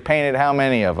 because you painted how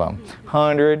many of them?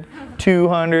 100,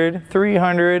 200,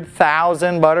 300,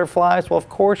 1,000 butterflies? Well, of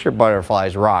course your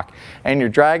butterflies rock. And your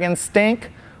dragons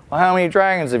stink? Well, how many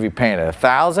dragons have you painted?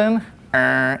 1,000?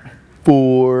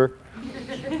 4.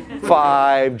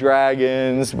 5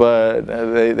 dragons, but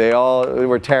they all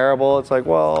were terrible. It's like,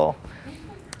 well,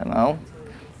 I don't know.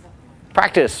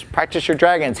 Practice your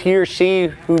dragons. He or she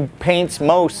who paints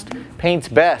most paints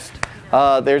best.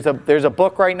 There's a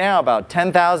book right now about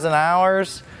 10,000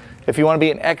 hours. If you want to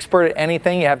be an expert at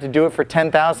anything, you have to do it for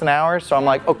 10,000 hours. So I'm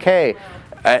like, okay,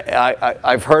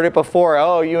 I've heard it before.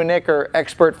 Oh, you and Nick are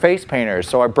expert face painters.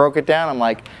 So I broke it down. I'm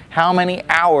like, how many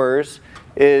hours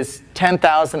is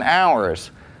 10,000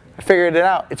 hours? I figured it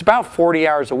out. It's about 40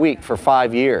 hours a week for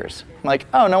 5 years. I'm like,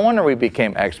 oh, no wonder we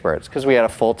became experts, because we had a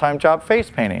full-time job face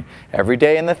painting every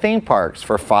day in the theme parks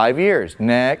for 5 years.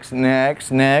 Next.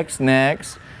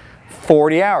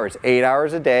 40 hours, 8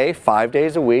 hours a day, 5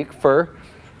 days a week for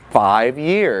 5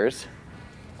 years.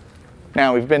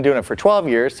 Now, we've been doing it for 12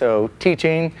 years, so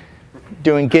teaching,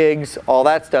 doing gigs, all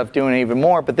that stuff, doing it even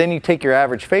more. But then you take your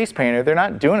average face painter, they're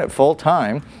not doing it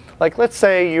full-time. Like, let's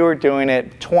say you were doing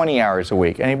it 20 hours a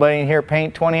week. Anybody in here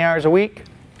paint 20 hours a week?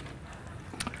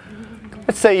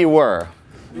 Let's say you were.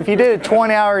 If you did it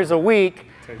 20 hours a week,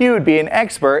 you would be an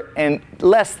expert in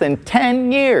less than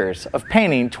 10 years of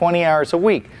painting 20 hours a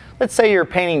week. Let's say you're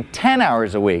painting 10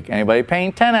 hours a week. Anybody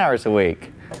painting 10 hours a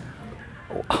week?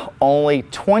 Only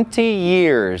 20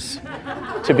 years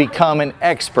to become an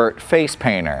expert face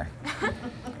painter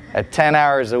at 10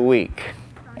 hours a week.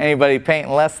 Anybody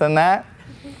painting less than that?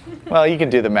 Well, you can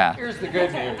do the math. Here's the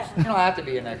good news. You don't have to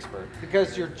be an expert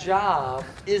because your job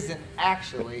isn't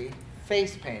actually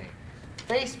face painting.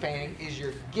 Face painting is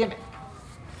your gimmick.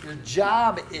 Your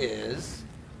job is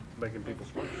Making people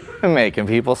smile. Making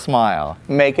people smile.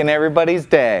 Making everybody's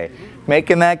day.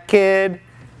 Making that kid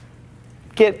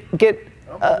get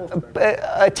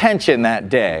attention that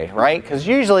day, right? Because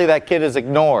usually that kid is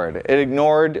ignored.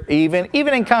 Ignored even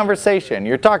in conversation.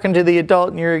 You're talking to the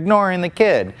adult and you're ignoring the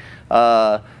kid.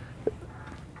 But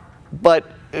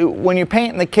when you're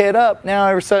painting the kid up, now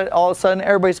all of a sudden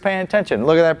everybody's paying attention.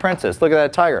 Look at that princess. Look at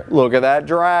that tiger. Look at that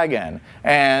dragon.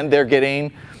 And they're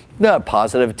getting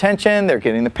positive attention. They're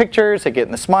getting the pictures. They're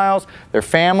getting the smiles. Their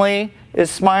family is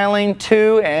smiling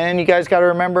too. And you guys got to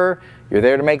remember, you're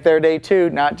there to make their day too,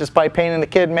 not just by painting the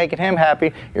kid and making him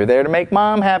happy. You're there to make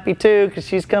mom happy too, because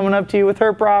she's coming up to you with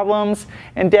her problems,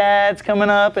 and dad's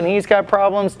coming up and he's got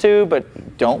problems too.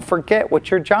 But don't forget what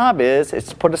your job is. It's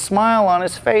to put a smile on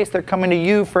his face. They're coming to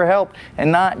you for help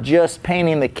and not just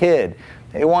painting the kid.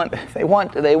 They want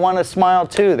a smile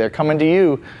too. They're coming to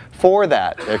you for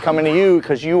that. They're coming to you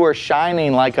because you are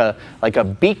shining like a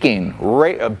beacon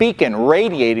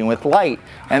radiating with light,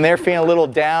 and they're feeling a little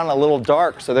down, a little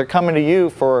dark. So they're coming to you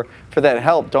for that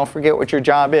help. Don't forget what your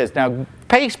job is. Now,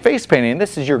 face painting,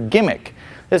 this is your gimmick.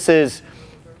 It's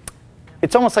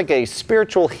almost like a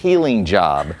spiritual healing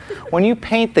job. When you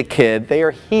paint the kid, they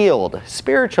are healed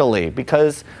spiritually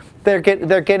because they're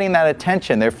getting that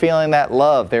attention. They're feeling that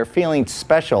love. They're feeling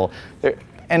special.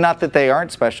 And not that they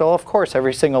aren't special. Of course,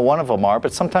 every single one of them are.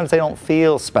 But sometimes they don't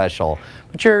feel special.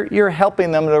 But you're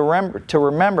helping them to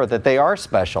remember that they are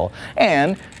special.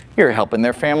 And you're helping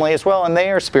their family as well. And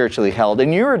they are spiritually held.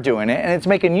 And you're doing it. And it's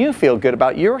making you feel good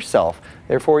about yourself.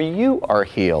 Therefore, you are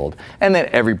healed. And then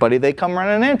everybody they come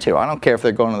running into. I don't care if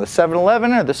they're going to the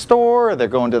 7-Eleven or the store, or they're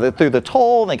going through the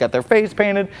toll, and they got their face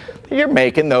painted. You're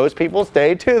making those people's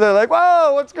day too. They're like,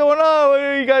 whoa, what's going on?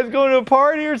 Are you guys going to a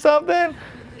party or something?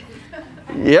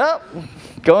 Yep,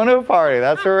 going to a party.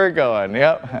 That's where we're going.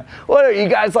 Yep. What are you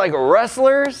guys, like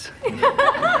wrestlers?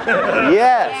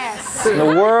 Yes. The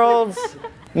world's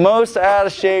most out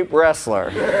of shape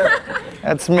wrestler.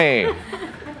 That's me.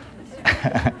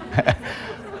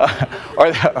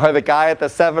 Or the guy at the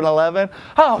 7-Eleven.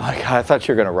 Oh my God, I thought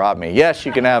you were going to rob me. Yes,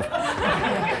 you can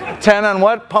have 10 on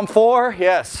what? Pump 4?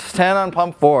 Yes, 10 on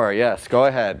pump 4. Yes, go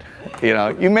ahead. You know,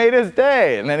 you made his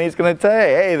day. And then he's going to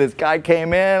say, hey, this guy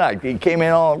came in. He came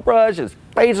in all in a rush. His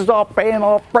face was all pain,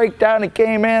 all breakdown. He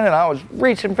came in and I was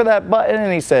reaching for that button.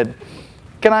 And he said,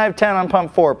 can I have 10 on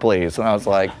pump 4, please? And I was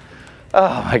like,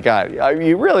 oh my God,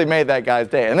 you really made that guy's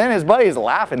day. And then his buddy's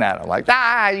laughing at him like,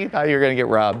 you thought you were going to get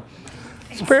robbed.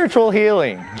 Spiritual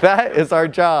healing, that is our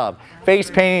job. Face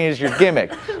painting is your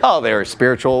gimmick. Oh, there are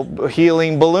spiritual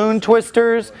healing balloon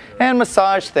twisters and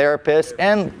massage therapists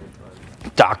and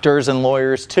doctors and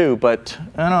lawyers too. But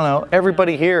I don't know,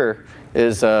 everybody here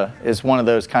is one of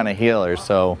those kind of healers.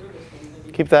 So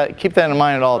keep that in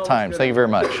mind at all times. Thank you very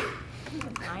much.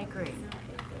 I agree.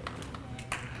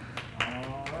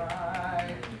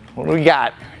 What do we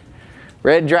got?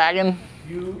 Red Dragon?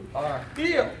 you are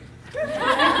healed.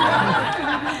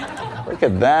 Look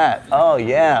at that. Oh,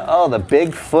 yeah. Oh, the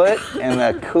big foot and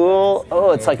the cool.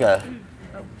 Oh, it's like a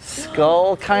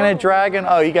skull kind of dragon.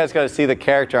 Oh, you guys got to see the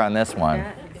character on this one.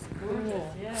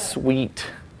 Sweet.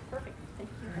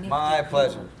 My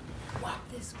pleasure. Walk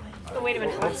this way. Oh, wait a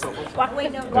minute. Walk,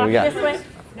 wait, no, What do we got? This way.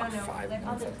 no, no.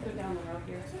 I'll just go down the road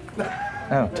here.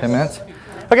 Oh, 10 minutes?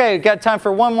 Okay, got time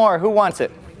for one more. Who wants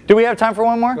it? Do we have time for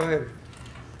one more? Go ahead.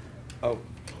 Oh.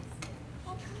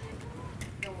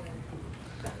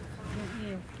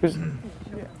 Who's,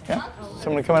 yeah?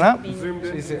 Somebody coming up? She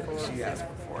asked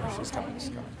before. She's coming. She's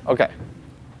coming. Okay.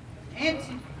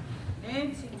 Nancy.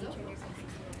 Nancy.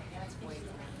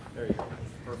 There you go.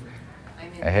 Perfect.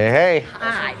 Hey, hey, hey.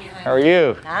 Hi. How are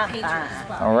you? I'm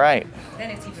fine. All right.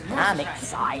 I'm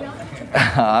excited.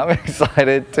 I'm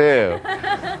excited too.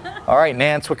 All right,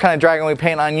 Nance, what kind of dragon are we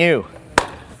paint on you?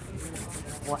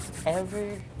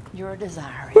 Whatever you're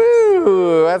desiring.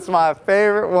 Woo! That's my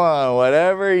favorite one.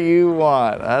 Whatever you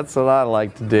want. That's what I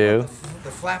like to do.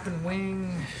 The flapping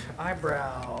wing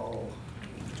eyebrow.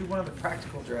 Do one of the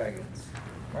practical dragons.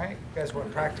 Right? You guys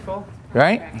want practical?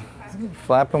 Right?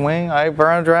 Flapping wing,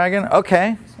 eyebrow dragon.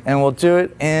 Okay. And we'll do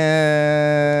it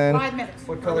in... 5 minutes.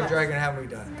 What color dragon have we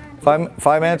done?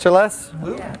 5 minutes or less?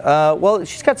 Well,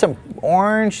 she's got some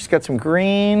orange, she's got some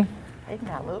green. They've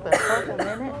got a little bit of purple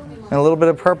in it. And a little bit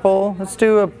of purple. Let's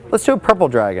do a purple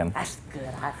dragon. That's good.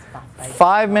 That's my favorite.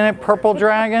 5-minute purple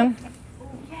dragon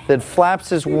that flaps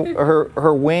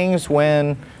her wings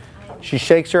when she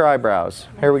shakes her eyebrows.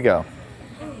 Here we go.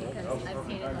 Can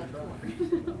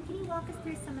you walk us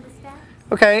through some of the steps?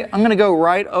 Okay, I'm gonna go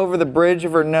right over the bridge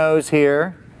of her nose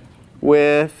here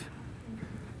with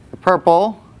the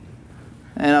purple,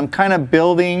 and I'm kind of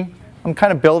building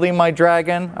my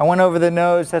dragon. I went over the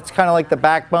nose, that's kind of like the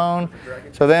backbone.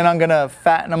 So then I'm gonna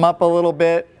fatten him up a little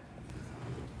bit.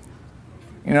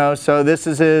 You know, so this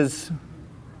is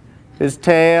his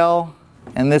tail,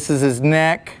 and this is his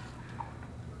neck.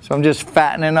 So I'm just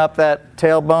fattening up that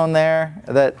tailbone there.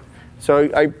 So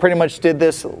I pretty much did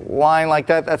this line like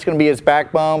that. That's going to be his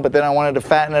backbone, but then I wanted to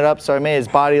fatten it up, so I made his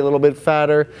body a little bit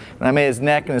fatter, and I made his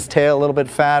neck and his tail a little bit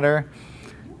fatter.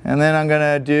 And then I'm going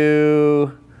to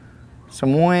do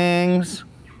some wings,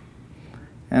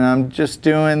 and I'm just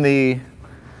doing the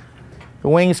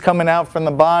wings coming out from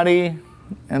the body,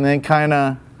 and then kind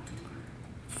of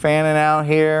fanning out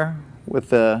here with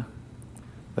the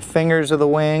fingers of the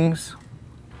wings,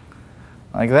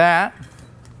 like that.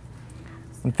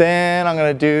 And then I'm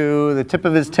going to do the tip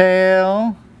of his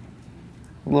tail,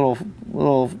 a little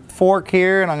fork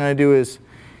here, and I'm going to do his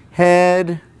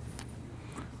head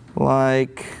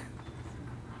like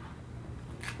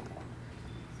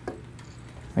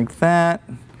that.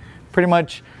 Pretty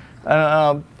much,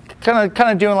 kind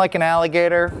of doing like an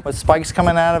alligator with spikes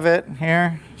coming out of it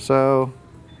here. So.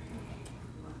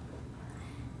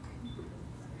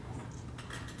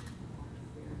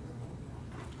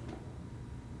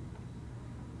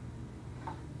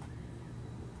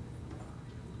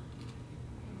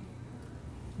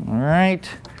 All right,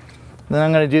 then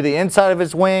I'm going to do the inside of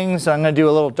his wings. I'm going to do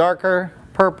a little darker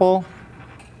purple.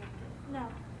 No. I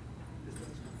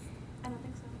don't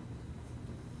think so. I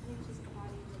think it's just the body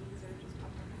and the wings are just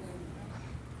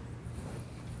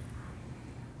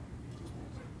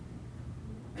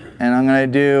up. And I'm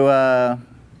going to do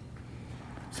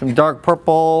some dark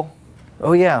purple.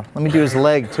 Oh yeah, let me do his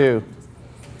leg too.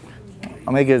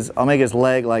 I'll make his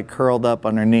leg like curled up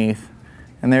underneath.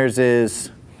 And there's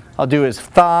his. I'll do his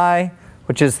thigh,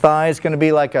 which his thigh is going to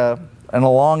be like an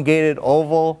elongated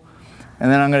oval.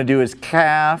 And then I'm going to do his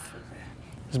calf,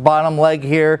 his bottom leg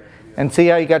here. And see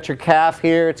how you got your calf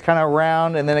here? It's kind of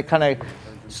round, and then it kind of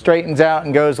straightens out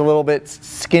and goes a little bit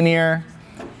skinnier.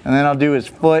 And then I'll do his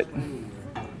foot.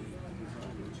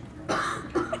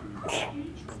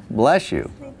 Bless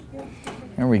you.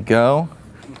 There we go.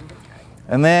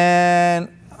 And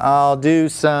then I'll do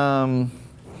some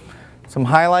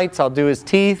highlights. I'll do his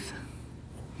teeth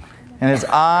and his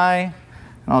eye,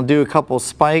 and I'll do a couple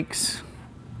spikes.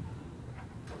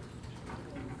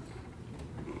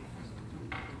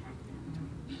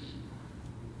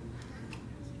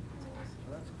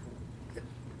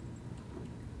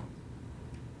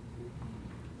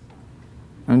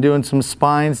 I'm doing some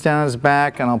spines down his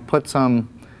back, and I'll put some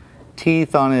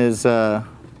teeth on his,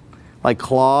 like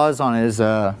claws on his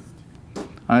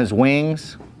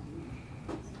wings.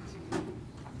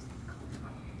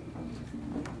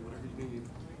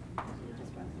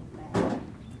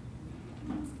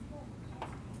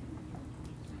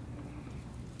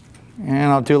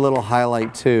 And I'll do a little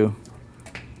highlight too,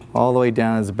 all the way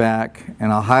down his back.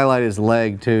 And I'll highlight his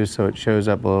leg too, so it shows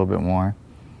up a little bit more.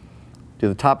 Do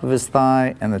the top of his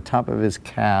thigh and the top of his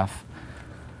calf.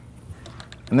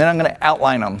 And then I'm going to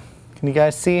outline him. Can you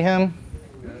guys see him?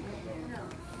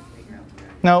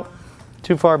 Nope,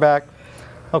 too far back.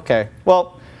 Okay,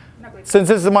 well, since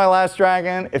this is my last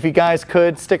dragon, if you guys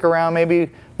could stick around,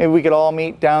 maybe we could all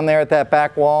meet down there at that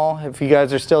back wall. If you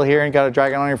guys are still here and got a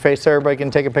dragon on your face, so everybody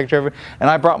can take a picture of it. And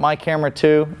I brought my camera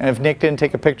too, and if Nick didn't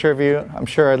take a picture of you, I'm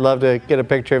sure I'd love to get a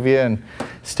picture of you and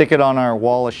stick it on our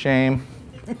wall of shame.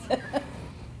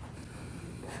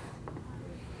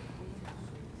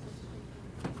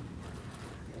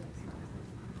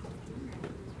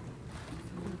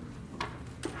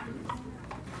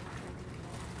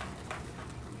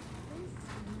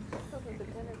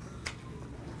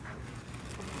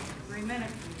 3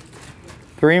 minutes.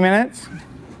 3 minutes?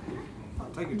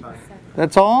 Take your time.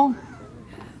 That's all?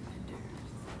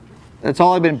 That's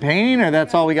all I've been painting, or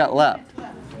that's all we got left?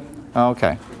 Oh,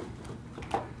 okay.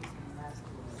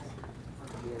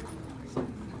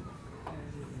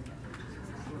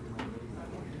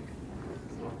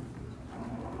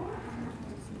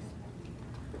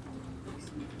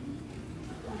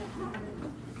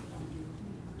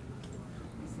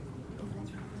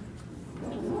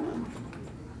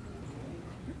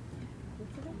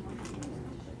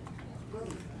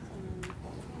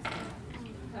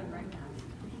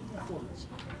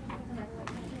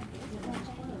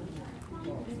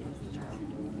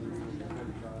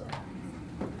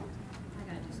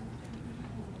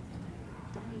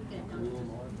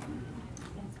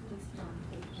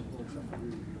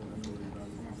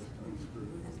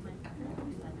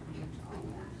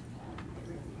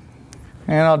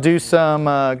 And I'll do some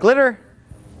glitter.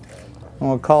 And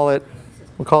we'll call it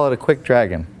a quick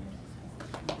dragon.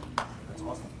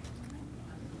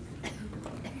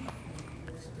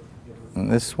 And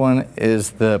this one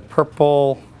is the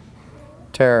Purple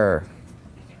Terror.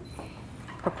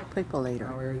 Purple people later.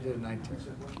 We already did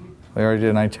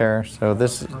a Night Terror. So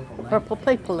this is Purple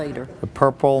people later. the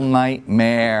Purple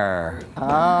Nightmare.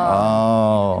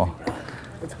 Oh.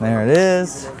 There it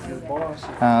is.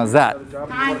 How's that?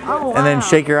 Oh, And then wow.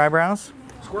 shake your eyebrows.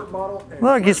 Squirt bottle.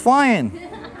 Look, he's flying.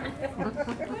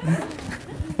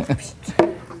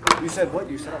 You said what?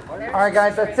 You said on fire? All right,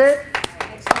 guys, that's it.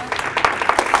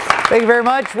 Thank you very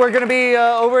much. We're going to be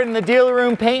over in the dealer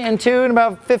room painting too in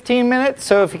about 15 minutes.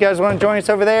 So if you guys want to join us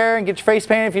over there and get your face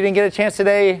painted, if you didn't get a chance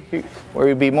today,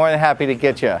 we'd be more than happy to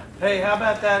get you. Hey, how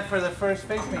about that for the first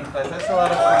face paint class? That's a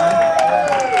lot of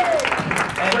fun.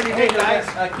 And hey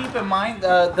guys, keep in mind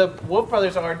the Wolfe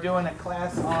brothers are doing a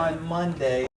class on Monday.